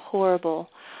horrible.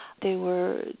 They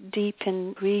were deep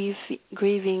in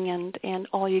grieving and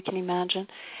all you can imagine.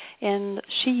 And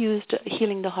she used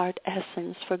Healing the Heart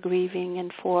essence for grieving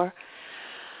and for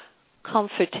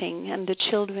comforting. And the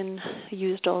children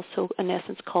used also an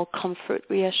essence called Comfort,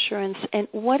 Reassurance. And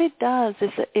what it does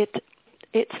is that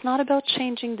it's not about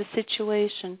changing the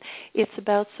situation. It's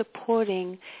about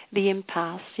supporting the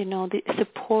impasse,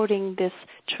 supporting this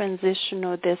transition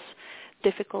or this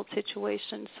difficult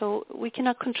situation. So we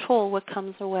cannot control what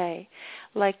comes our way.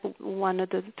 Like one of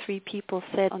the 3 people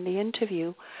said on the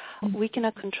interview, we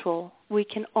cannot control. We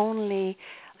can only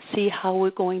see how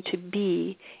we're going to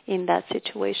be in that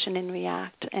situation and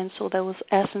react. And so those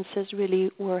essences really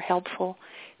were helpful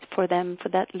for them, for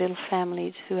that little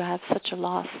family who have such a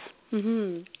loss.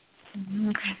 Mm-hmm.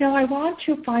 Mm-hmm. Now I want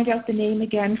to find out the name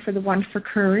again for the one for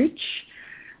courage.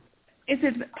 Is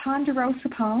it Ponderosa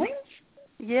Pines?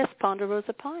 Yes,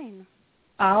 Ponderosa Pine.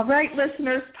 All right,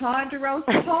 listeners, Ponderosa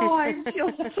Pine.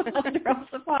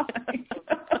 Ponderosa Pine.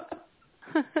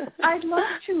 I'd love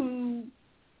to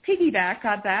piggyback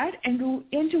on that and go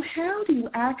into how do you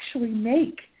actually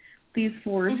make these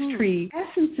forest tree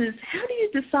essences, how do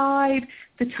you decide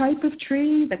the type of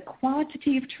tree, the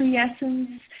quantity of tree essence?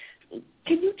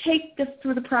 Can you take us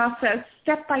through the process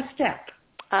step by step?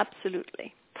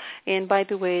 Absolutely. And by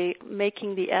the way,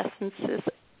 making the essences,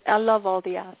 I love all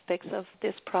the aspects of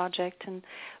this project,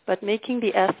 but making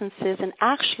the essences and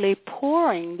actually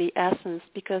pouring the essence,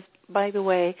 because, by the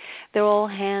way, they're all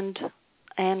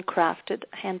handcrafted,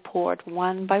 hand poured,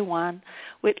 one by one,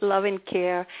 with love and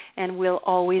care, and we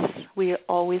always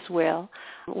will.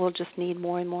 We'll just need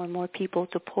more and more and more people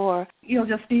to pour. You'll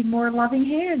just need more loving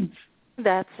hands.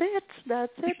 That's it.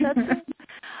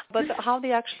 But how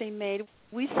they actually made,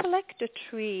 we select a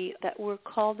tree that we're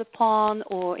called upon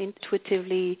or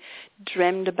intuitively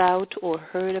dreamed about or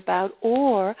heard about,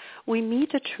 or we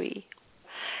meet a tree.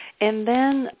 And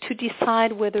then to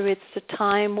decide whether it's the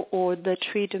time or the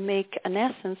tree to make an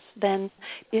essence, then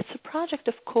it's a project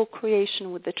of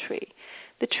co-creation with the tree.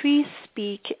 The trees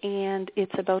speak, and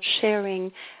it's about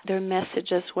sharing their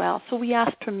message as well. So we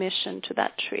ask permission to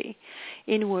that tree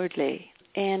inwardly.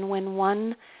 And when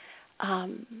one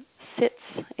sits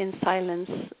in silence,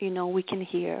 we can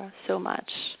hear so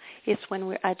much. It's when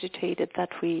we're agitated that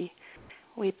we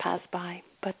pass by.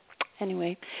 But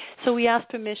anyway, so we ask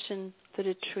permission for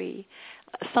the tree.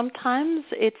 Sometimes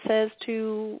it says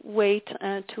to wait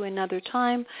to another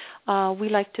time. We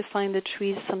like to find the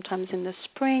trees sometimes in the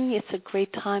spring. It's a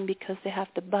great time because they have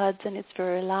the buds and it's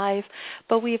very alive.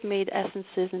 But we've made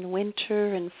essences in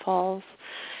winter and falls,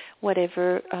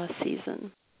 whatever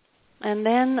season. And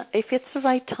then if it's the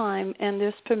right time and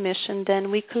there's permission, then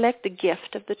we collect the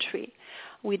gift of the tree.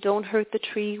 We don't hurt the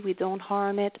tree. We don't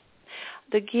harm it.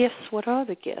 The gifts, what are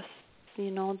the gifts?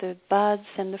 The buds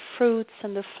and the fruits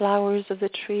and the flowers of the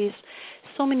trees.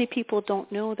 So many people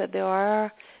don't know that there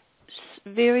are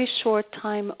very short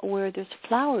time where there's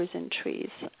flowers in trees,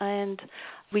 and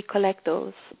we collect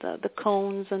those, the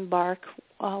cones and bark,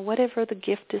 whatever the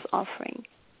gift is offering.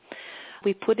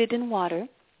 We put it in water,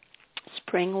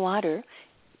 spring water,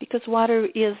 because water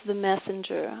is the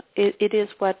messenger. It is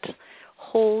what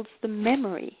holds the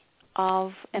memory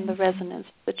of and the resonance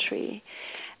of the tree.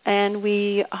 And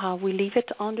we leave it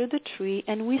under the tree,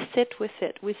 and we sit with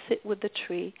it. We sit with the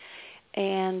tree,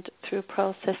 and through a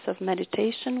process of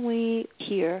meditation, we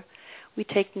hear, we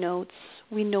take notes,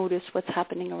 we notice what's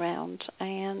happening around,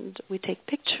 and we take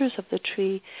pictures of the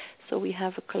tree, so we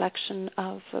have a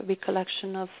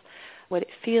recollection of what it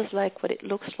feels like, what it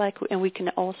looks like, and we can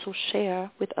also share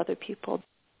with other people.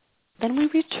 Then we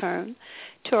return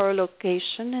to our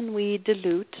location, and we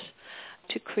dilute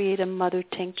to create a mother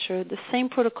tincture, the same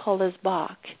protocol as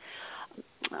Bach,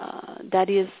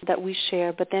 that we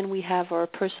share, but then we have our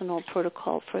personal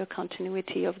protocol for the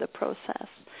continuity of the process.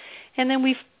 And then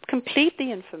we complete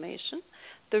the information,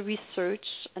 the research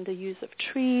and the use of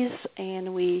trees,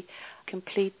 and we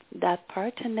complete that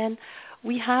part, and then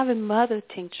we have a mother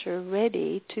tincture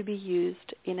ready to be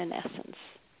used in an essence.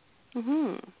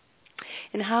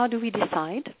 And how do we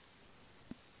decide?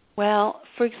 Well,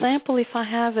 for example, if I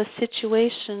have a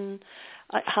situation,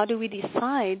 how do we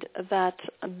decide that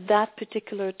that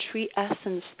particular tree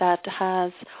essence that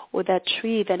has, or that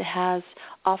tree that has,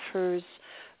 offers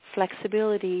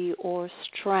flexibility or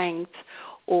strength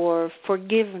or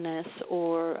forgiveness,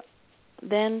 or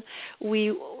then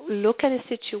we look at a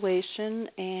situation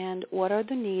and what are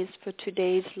the needs for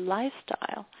today's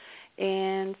lifestyle,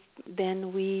 and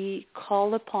then we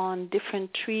call upon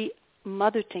different tree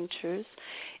mother tinctures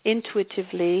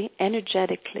intuitively,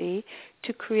 energetically,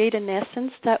 to create an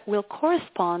essence that will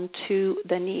correspond to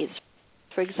the needs.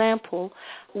 For example,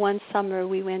 one summer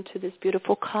we went to this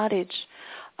beautiful cottage.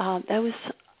 That was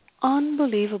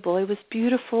unbelievable. It was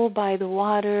beautiful by the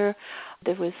water.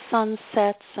 There was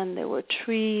sunsets and there were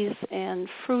trees and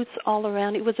fruits all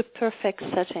around. It was a perfect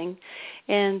setting.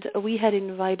 And we had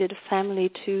invited a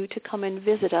family to come and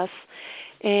visit us.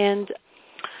 And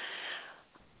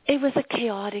it was a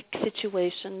chaotic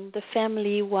situation. The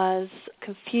family was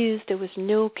confused. There was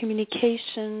no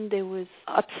communication. There was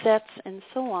upsets and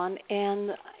so on.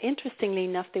 And interestingly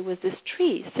enough, there was this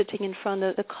tree sitting in front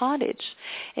of the cottage.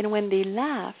 And when they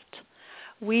left,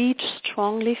 we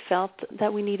strongly felt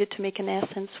that we needed to make an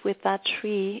essence with that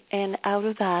tree. And out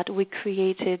of that, we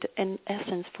created an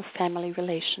essence for family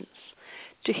relations,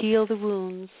 to heal the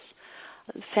wounds,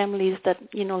 families that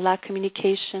lack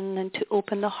communication, and to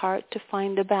open the heart to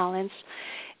find the balance.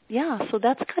 Yeah, so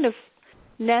that's kind of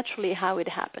naturally how it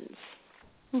happens.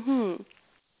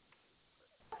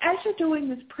 As you're doing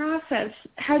this process,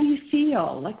 how do you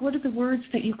feel? Like, what are the words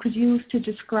that you could use to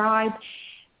describe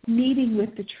meeting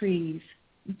with the trees,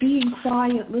 being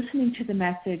quiet, listening to the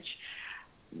message,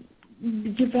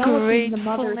 developing the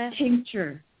mother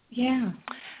tincture? Yeah.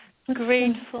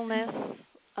 Gratefulness,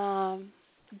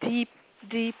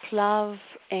 deep love,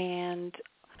 and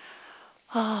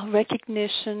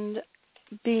recognition,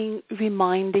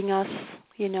 reminding us,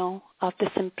 of the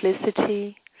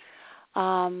simplicity.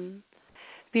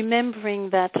 Remembering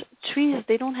that trees,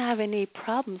 they don't have any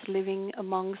problems living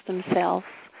amongst themselves.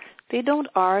 They don't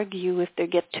argue if they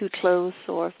get too close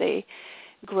or if they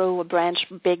grow a branch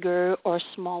bigger or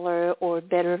smaller or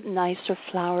better, nicer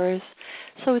flowers.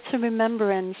 So it's a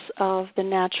remembrance of the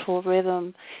natural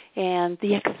rhythm and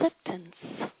the acceptance.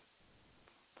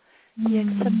 The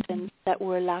acceptance that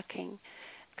we're lacking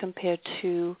compared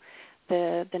to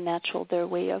the natural, their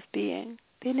way of being.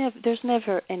 There's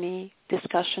never any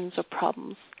discussions or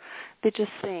problems. They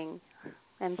just sing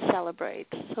and celebrate.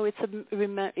 So it's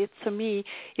for me,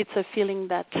 it's a feeling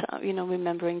that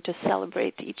remembering to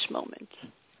celebrate each moment.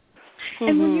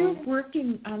 And when you're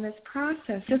working on this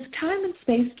process, does time and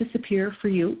space disappear for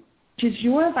you? Does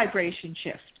your vibration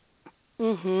shift?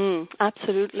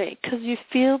 Absolutely, because you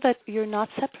feel that you're not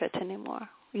separate anymore.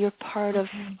 You're part of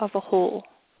a whole.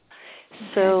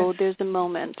 So there's a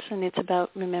moment, and it's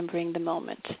about remembering the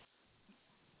moment.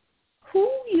 Who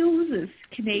uses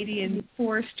Canadian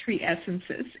forestry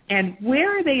essences, and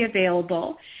where are they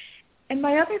available? And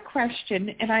my other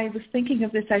question, and I was thinking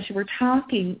of this as you were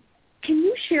talking, can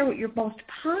you share what your most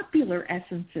popular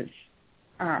essences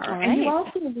are? Right. And you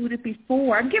also alluded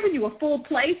before, I'm giving you a full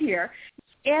plate here,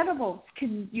 animals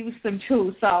can use them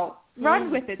too, so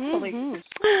run with it, please.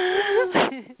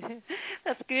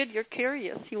 That's good. You're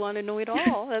curious. You want to know it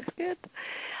all. That's good.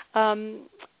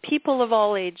 People of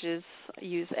all ages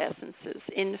use essences,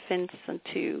 infants and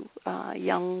to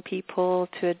young people,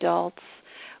 to adults.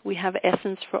 We have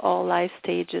essence for all life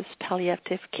stages,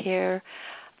 palliative care,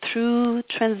 through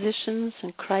transitions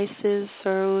and crises,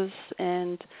 sorrows,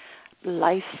 and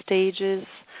life stages.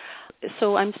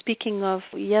 So I'm speaking of,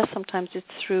 yes, sometimes it's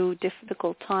through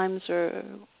difficult times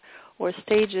or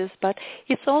stages, but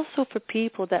it's also for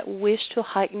people that wish to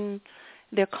heighten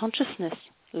their consciousness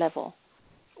level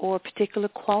or particular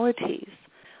qualities,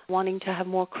 wanting to have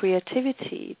more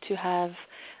creativity, to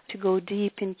go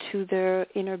deep into their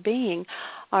inner being.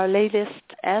 Our latest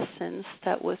essence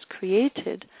that was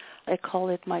created, I call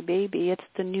it my baby, it's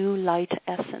the new light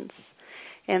essence.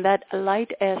 And that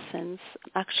light essence,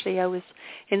 actually I was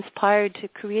inspired to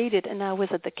create it, and I was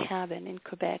at the cabin in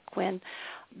Quebec when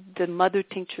the mother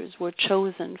tinctures were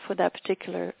chosen for that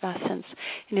particular essence.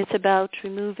 And it's about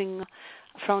removing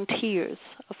frontiers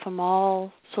from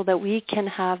all so that we can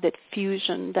have that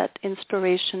fusion, that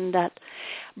inspiration,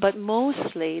 but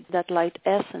mostly that light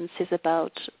essence is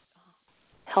about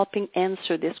helping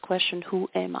answer this question, who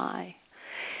am I?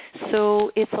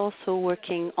 So it's also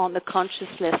working on the conscious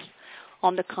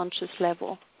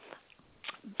level.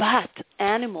 But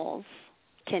animals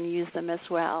can use them as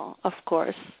well, of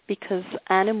course, because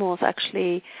animals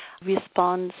actually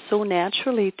respond so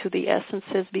naturally to the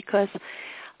essences because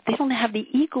they don't have the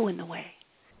ego in the way.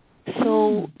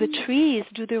 So the trees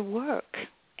do their work,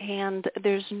 and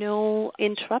there's no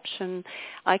interruption.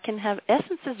 I can have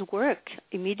essences work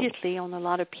immediately on a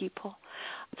lot of people.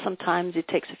 Sometimes it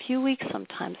takes a few weeks,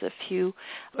 sometimes a few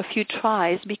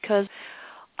tries, because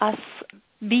us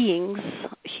beings,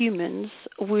 humans,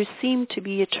 we seem to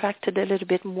be attracted a little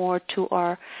bit more to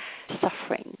our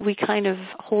suffering. We kind of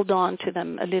hold on to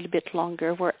them a little bit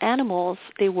longer, where animals,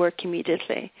 they work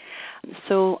immediately.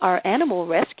 So our animal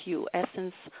rescue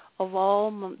essence of all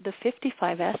the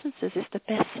 55 essences is the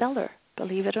best seller,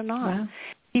 believe it or not. Wow.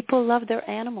 People love their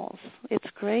animals. It's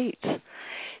great.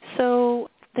 So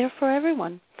they're for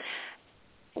everyone.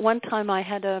 One time I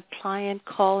had a client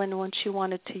call, and when she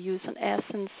wanted to use an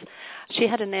essence, she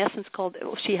had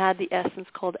the essence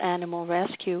called Animal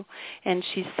Rescue, and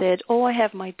she said, I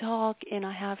have my dog and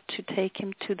I have to take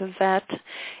him to the vet,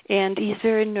 and he's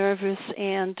very nervous,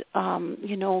 and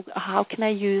how can I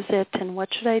use it and what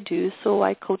should I do? So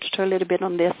I coached her a little bit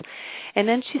on this, and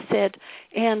then she said,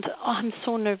 and I'm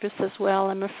so nervous as well,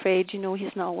 I'm afraid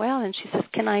he's not well. And she says,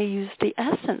 can I use the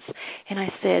essence? And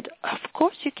I said, of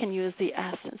course you can use the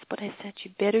essence, but I said,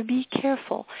 you better be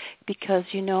careful, because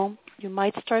you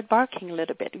might start barking a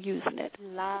little bit using it.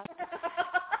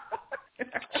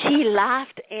 She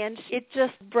laughed, and it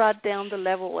just brought down the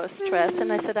level of stress.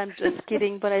 And I said, I'm just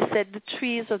kidding. But I said, the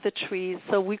trees are the trees.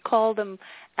 So we call them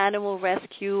Animal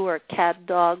Rescue or cat,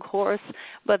 dog, horse,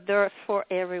 but they're for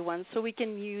everyone. So we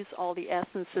can use all the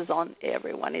essences on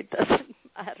everyone. It doesn't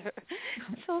matter.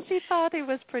 So she thought it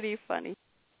was pretty funny.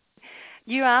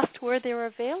 You asked where they're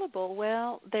available.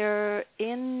 Well, they're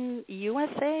in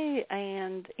USA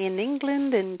and in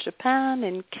England, in Japan,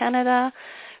 in Canada,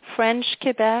 French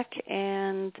Quebec,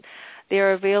 and They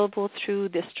are available through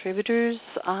distributors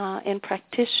and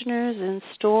practitioners in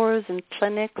stores and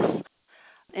clinics.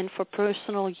 And for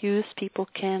personal use, people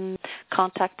can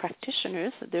contact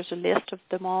practitioners. There's a list of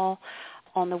them all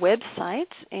on the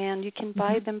website, and you can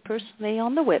buy them personally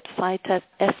on the website at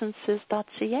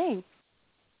essences.ca.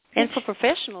 And for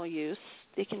professional use,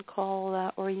 they can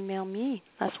call or email me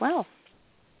as well.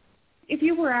 If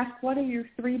you were asked what are your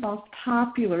 3 most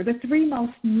popular, the 3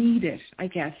 most needed, I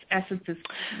guess, essences,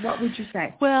 what would you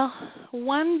say? Well,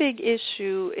 one big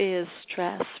issue is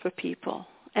stress for people.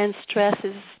 And stress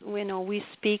is, we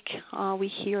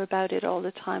hear about it all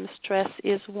the time. Stress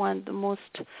is the most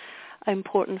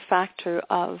important factor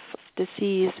of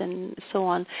disease and so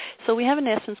on. So we have an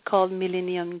essence called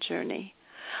Millennium Journey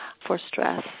for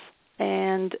stress.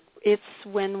 And it's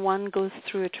when one goes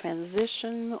through a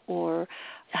transition or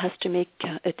has to make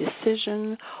a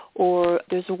decision or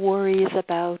there's worries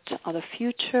about the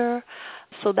future.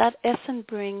 So that essence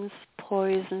brings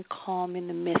poise and calm in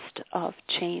the midst of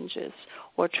changes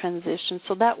or transitions.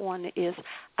 So that one is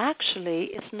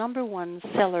actually, it's number 1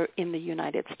 seller in the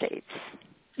United States.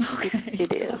 Okay.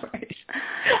 It is. Right.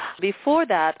 Before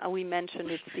that, we mentioned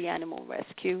it's the animal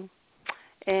rescue.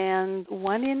 And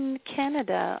one in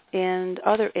Canada and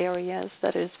other areas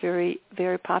that is very,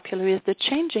 very popular is the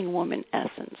Changing Woman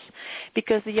essence.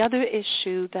 Because the other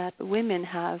issue that women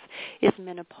have is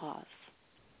menopause.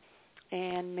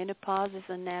 And menopause is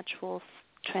a natural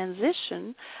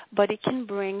transition, but it can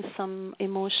bring some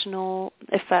emotional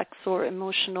effects or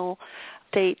emotional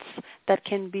states that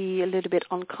can be a little bit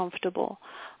uncomfortable.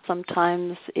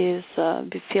 Sometimes is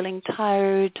feeling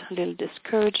tired, a little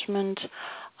discouragement,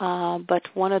 but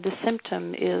one of the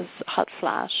symptoms is hot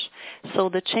flash. So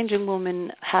the Changing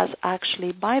Woman has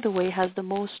actually, by the way, has the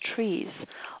most trees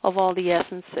of all the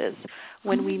essences.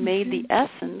 When we made the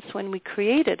essence, when we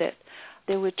created it,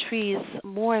 there were trees,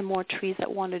 more and more trees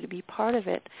that wanted to be part of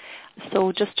it.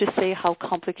 So just to say how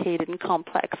complicated and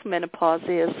complex menopause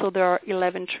is, so there are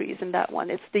 11 trees in that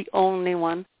one. It's the only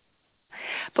one.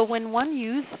 But when one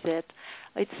uses it,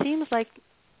 it seems like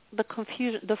the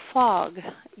confusion, the fog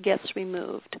gets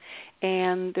removed,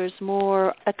 and there's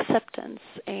more acceptance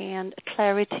and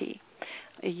clarity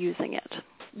using it.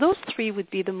 Those 3 would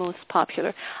be the most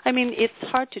popular. I mean, it's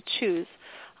hard to choose.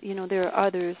 There are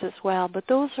others as well, but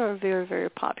those are very,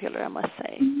 very popular, I must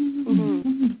say.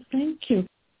 Thank you.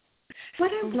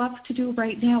 What I'd love to do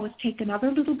right now is take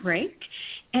another little break.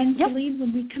 And Celine,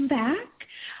 when we come back,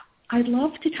 I'd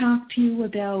love to talk to you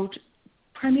about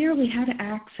primarily how to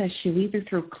access you, either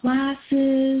through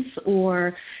classes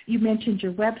or you mentioned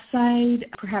your website,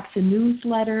 perhaps a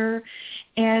newsletter,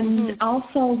 and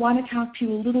also want to talk to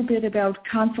you a little bit about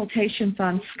consultations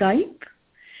on Skype.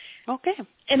 Okay.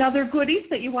 And other goodies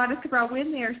that you want to throw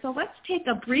in there. So let's take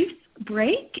a brief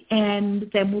break, and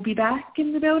then we'll be back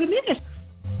in about a minute.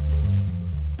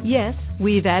 Yes,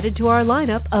 we've added to our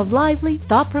lineup of lively,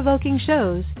 thought-provoking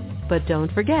shows. But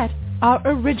don't forget our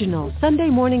original Sunday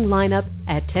morning lineup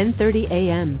at 10:30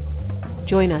 a.m.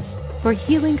 Join us for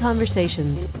Healing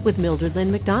Conversations with Mildred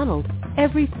Lynn McDonald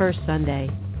every first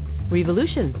Sunday.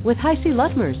 Revolution with Heisey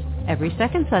Lutmers every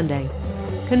second Sunday.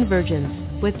 Convergence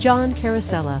with John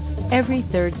Carosella every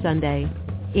third Sunday.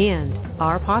 And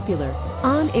our popular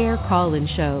on-air call-in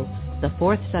show the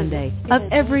fourth Sunday of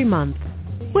every month.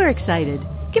 We're excited.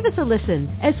 Give us a listen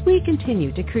as we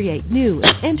continue to create new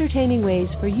and entertaining ways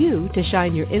for you to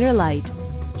shine your inner light.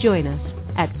 Join us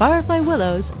at Firefly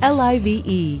Willows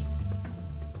LIVE.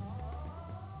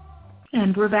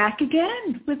 And we're back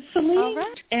again with Celine. All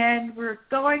right. And we're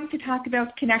going to talk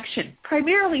about connection,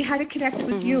 primarily how to connect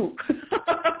with you.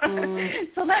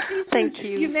 So let me Thank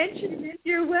you. You mentioned,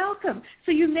 you're welcome.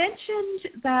 So you mentioned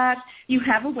that you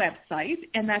have a website,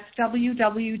 and that's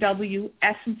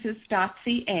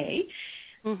www.essences.ca.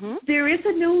 There is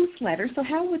a newsletter, so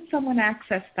how would someone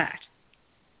access that?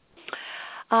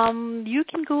 You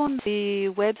can go on the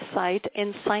website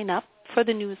and sign up for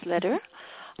the newsletter.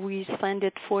 We send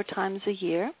it 4 times a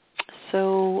year,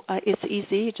 so it's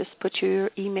easy. You just put your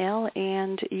email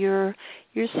and you're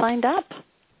signed up.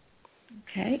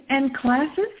 Okay, and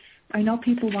classes? I know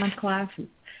people want classes.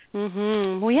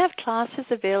 We have classes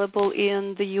available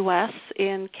in the U.S.,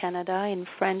 in Canada, in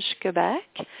French Quebec,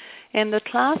 and the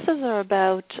classes are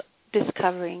about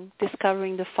discovering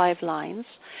the 5 lines,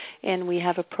 and we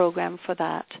have a program for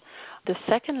that. The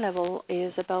second level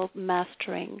is about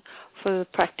mastering for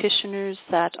practitioners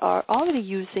that are already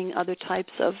using other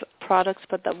types of products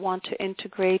but that want to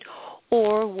integrate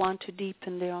or want to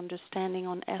deepen their understanding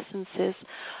on essences.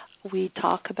 We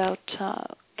talk about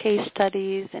case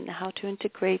studies and how to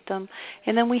integrate them.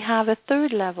 And then we have a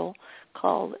third level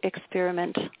called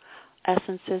experiment,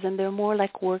 essences, and they're more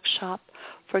like workshop.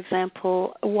 For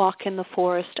example, a walk in the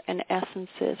forest and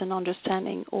essences and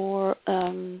understanding, or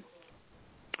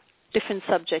different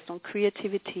subject on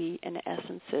creativity and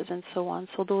essences and so on.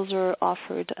 So those are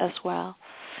offered as well.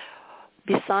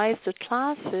 Besides the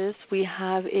classes, we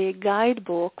have a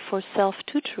guidebook for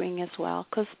self-tutoring as well,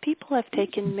 because people have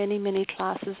taken many, many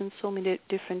classes in so many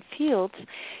different fields,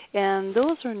 and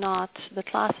the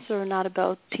classes are not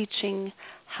about teaching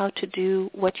how to do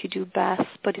what you do best,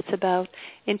 but it's about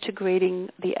integrating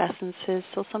the essences.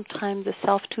 So sometimes the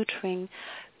self-tutoring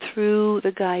through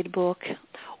the guidebook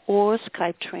or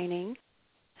Skype training.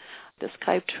 The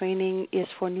Skype training is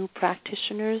for new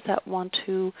practitioners that want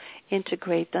to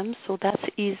integrate them. So that's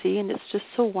easy, and it's just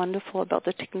so wonderful about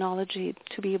the technology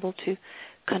to be able to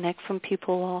connect from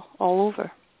people all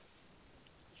over.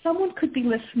 Someone could be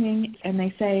listening and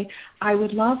they say, I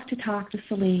would love to talk to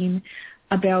Celine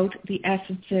about the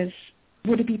essences.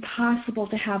 Would it be possible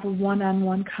to have a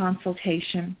one-on-one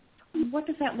consultation? What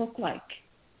does that look like?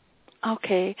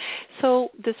 Okay, so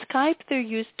the Skype, they're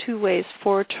used two ways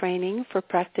for training for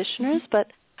practitioners,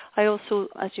 but I also,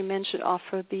 as you mentioned,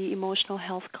 offer the emotional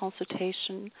health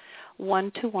consultation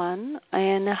one-to-one,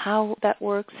 and how that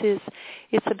works is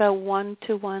it's about 1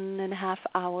 to 1.5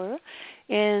 hours,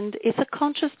 and it's a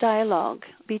conscious dialogue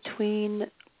between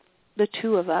the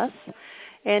two of us,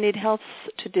 and it helps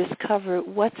to discover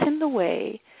what's in the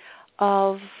way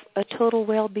of a total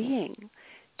well-being,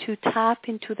 to tap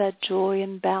into that joy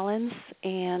and balance,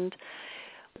 and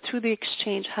through the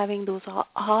exchange having those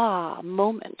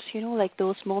moments, like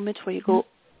those moments where you go,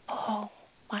 oh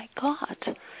my God,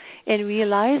 and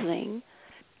realizing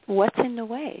what's in the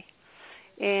way.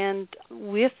 And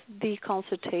with the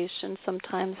consultation,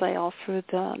 sometimes I offer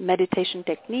the meditation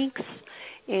techniques,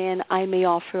 and I may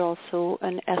offer also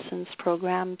an essence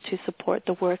program to support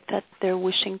the work that they're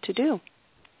wishing to do.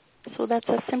 So that's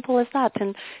as simple as that.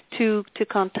 And to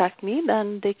contact me,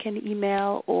 then they can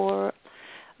email or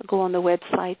go on the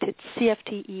website. It's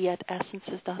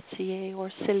cfte@essences.ca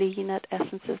or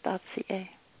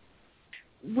Celine@essences.ca.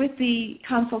 With the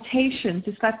consultations,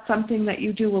 is that something that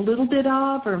you do a little bit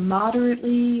of, or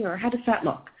moderately, or how does that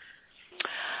look?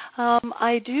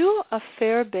 I do a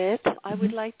fair bit. I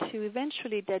would like to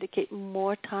eventually dedicate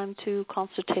more time to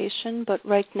consultation, but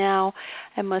right now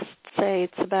I must say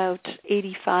it's about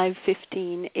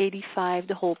 85-15, 85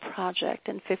 the whole project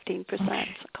and 15%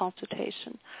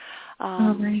 consultation.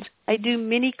 Right. I do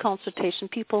mini consultation.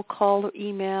 People call or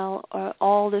email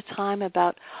all the time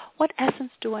about what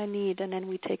essence do I need, and then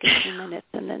we take a few minutes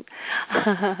and then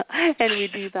and we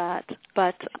do that.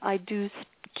 But I do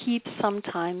keep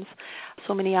sometimes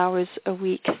so many hours a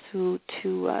week to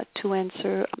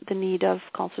answer the need of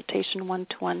consultation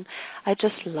one-to-one. I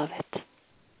just love it.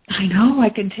 I know, I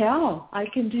can tell.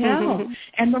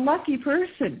 And the lucky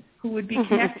person who would be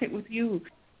connected with you.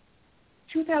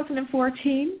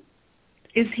 2014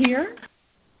 is here.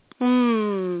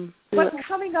 What's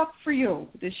coming up for you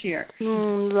this year?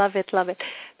 Love it.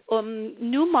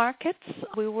 New markets.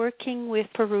 We're working with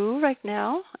Peru right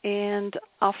now and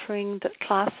offering the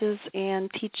classes and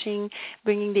teaching,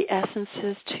 bringing the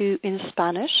essences in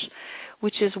Spanish,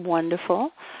 which is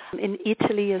wonderful. In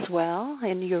Italy as well,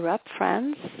 in Europe,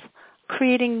 France.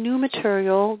 Creating new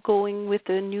material, going with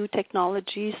the new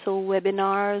technology, so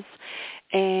webinars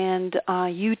and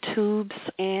YouTubes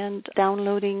and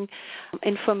downloading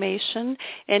information.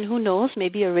 And who knows,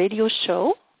 maybe a radio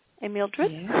show. Hey,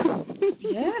 Mildred?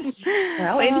 Yes.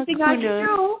 Well, anything I can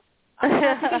do. I'm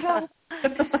happy to help.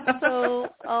 So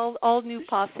all new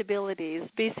possibilities.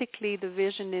 Basically, the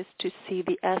vision is to see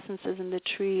the essences in the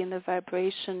tree and the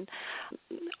vibration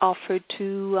offered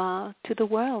to the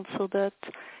world, so that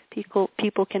people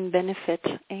can benefit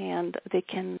and they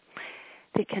can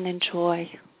enjoy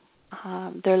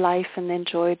their life and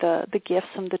enjoy the gifts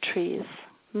from the trees.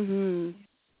 Mm-hmm.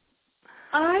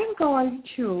 I'm going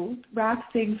to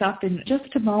wrap things up in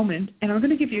just a moment, and I'm going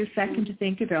to give you a second to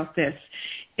think about this.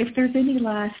 If there's any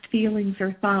last feelings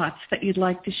or thoughts that you'd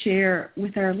like to share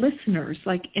with our listeners,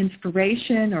 like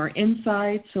inspiration or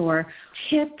insights or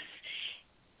tips,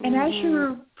 and as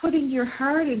you're putting your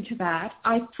heart into that,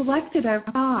 I selected a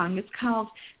song. It's called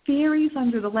Fairies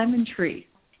Under the Lemon Tree.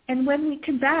 And when we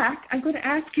come back, I'm going to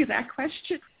ask you that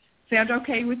question. Sound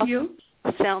okay with you?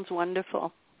 Sounds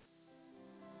wonderful.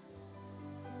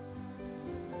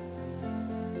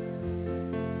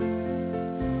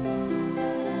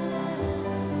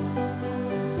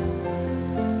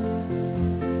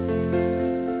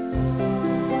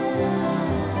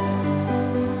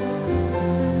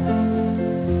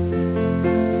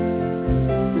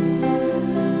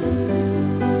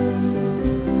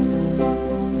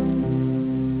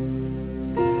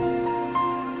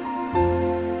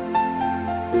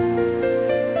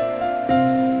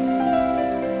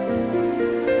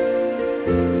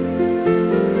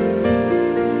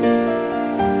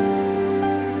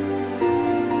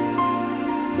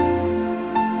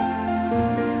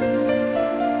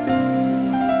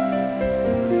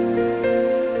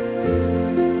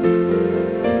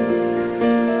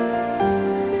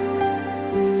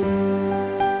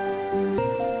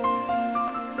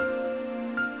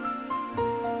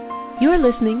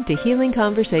 listening to Healing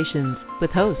Conversations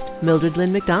with host Mildred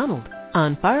Lynn McDonald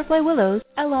on Firefly Willows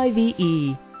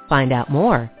LIVE. Find out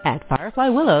more at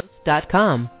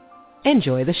fireflywillows.com.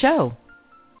 Enjoy the show.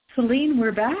 Celine,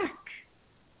 we're back.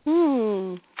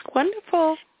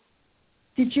 Wonderful.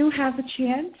 Did you have a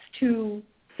chance to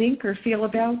think or feel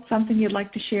about something you'd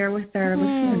like to share with our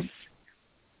listeners?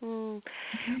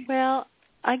 Well,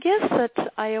 I guess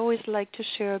that I always like to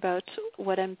share about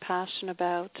what I'm passionate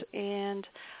about. And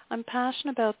I'm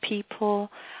passionate about people.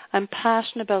 I'm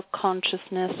passionate about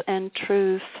consciousness and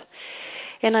truth.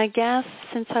 And I guess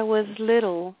since I was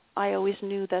little, I always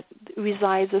knew that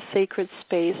resides a sacred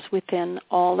space within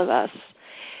all of us.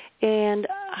 And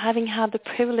having had the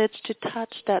privilege to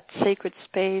touch that sacred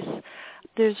space,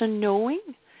 there's a knowing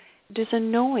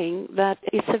that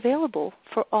it's available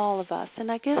for all of us. And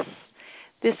I guess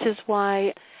this is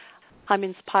why I'm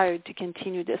inspired to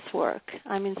continue this work.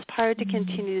 I'm inspired to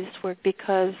continue this work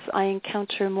because I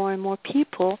encounter more and more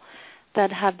people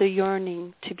that have the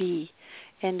yearning to be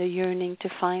and the yearning to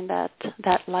find that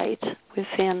light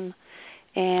within.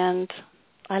 And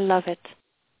I love it.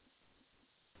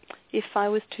 If I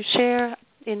was to share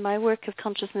in my work of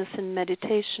consciousness and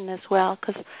meditation as well,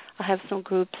 because I have some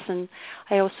groups and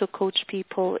I also coach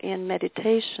people in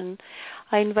meditation,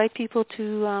 I invite people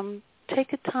to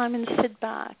take a time and sit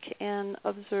back and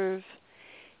observe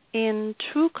in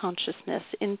true consciousness,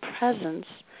 in presence,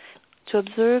 to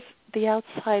observe the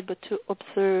outside but to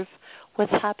observe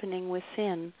what's happening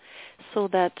within so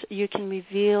that you can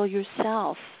reveal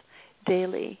yourself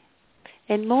daily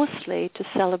and mostly to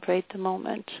celebrate the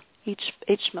moment, each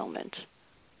moment.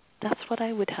 That's what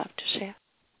I would have to share.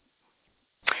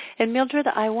 And Mildred,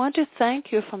 I want to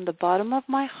thank you from the bottom of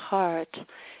my heart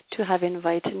to have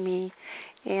invited me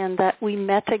and that we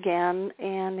met again,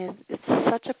 and it's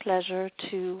such a pleasure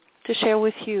to share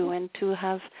with you and to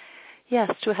have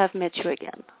met you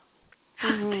again.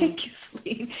 Thank you,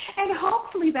 Celine. And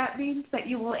hopefully that means that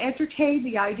you will entertain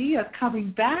the idea of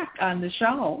coming back on the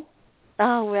show.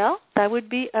 Oh, well, that would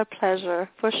be a pleasure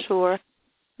for sure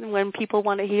when people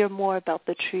want to hear more about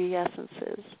the tree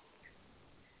essences.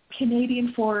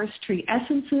 Canadian Forest Tree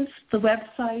Essences. The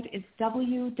website is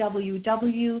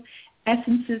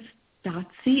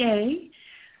www.essences.ca.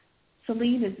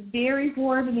 Celine is very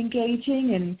warm and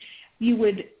engaging, and you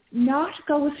would not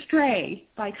go astray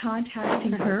by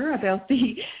contacting her about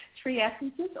the tree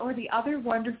essences or the other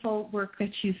wonderful work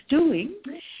that she's doing.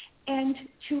 And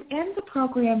to end the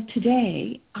program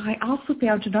today, I also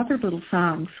found another little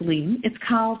song, Celine. It's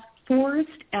called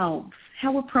Forest Elves.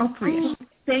 How appropriate.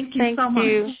 Thank you so much.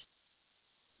 You.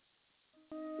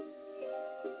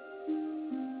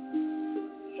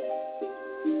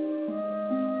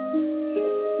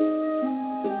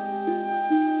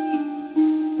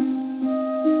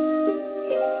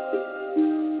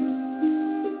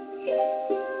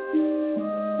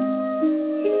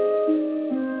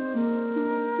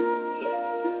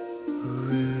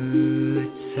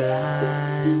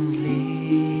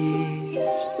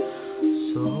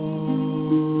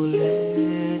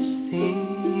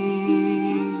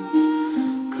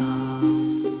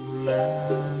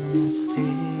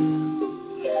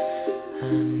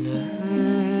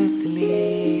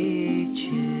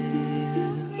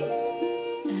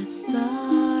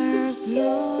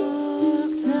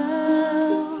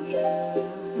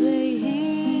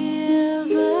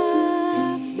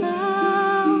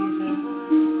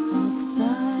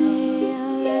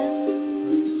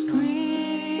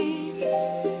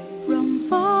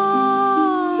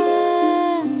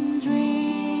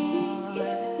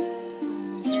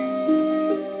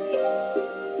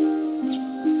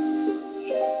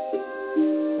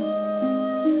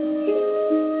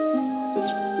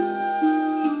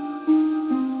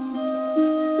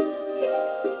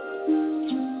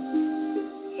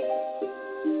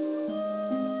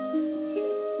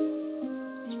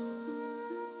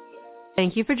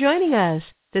 Thank you for joining us.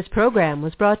 This program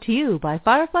was brought to you by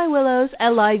Firefly Willows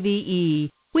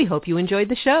LIVE. We hope you enjoyed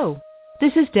the show.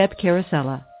 This is Deb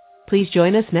Carosella. Please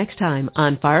join us next time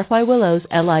on Firefly Willows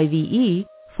LIVE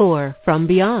for From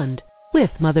Beyond with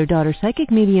Mother-Daughter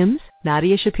Psychic Mediums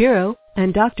Nadia Shapiro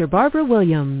and Dr. Barbara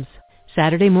Williams.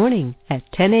 Saturday morning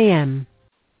at 10 a.m.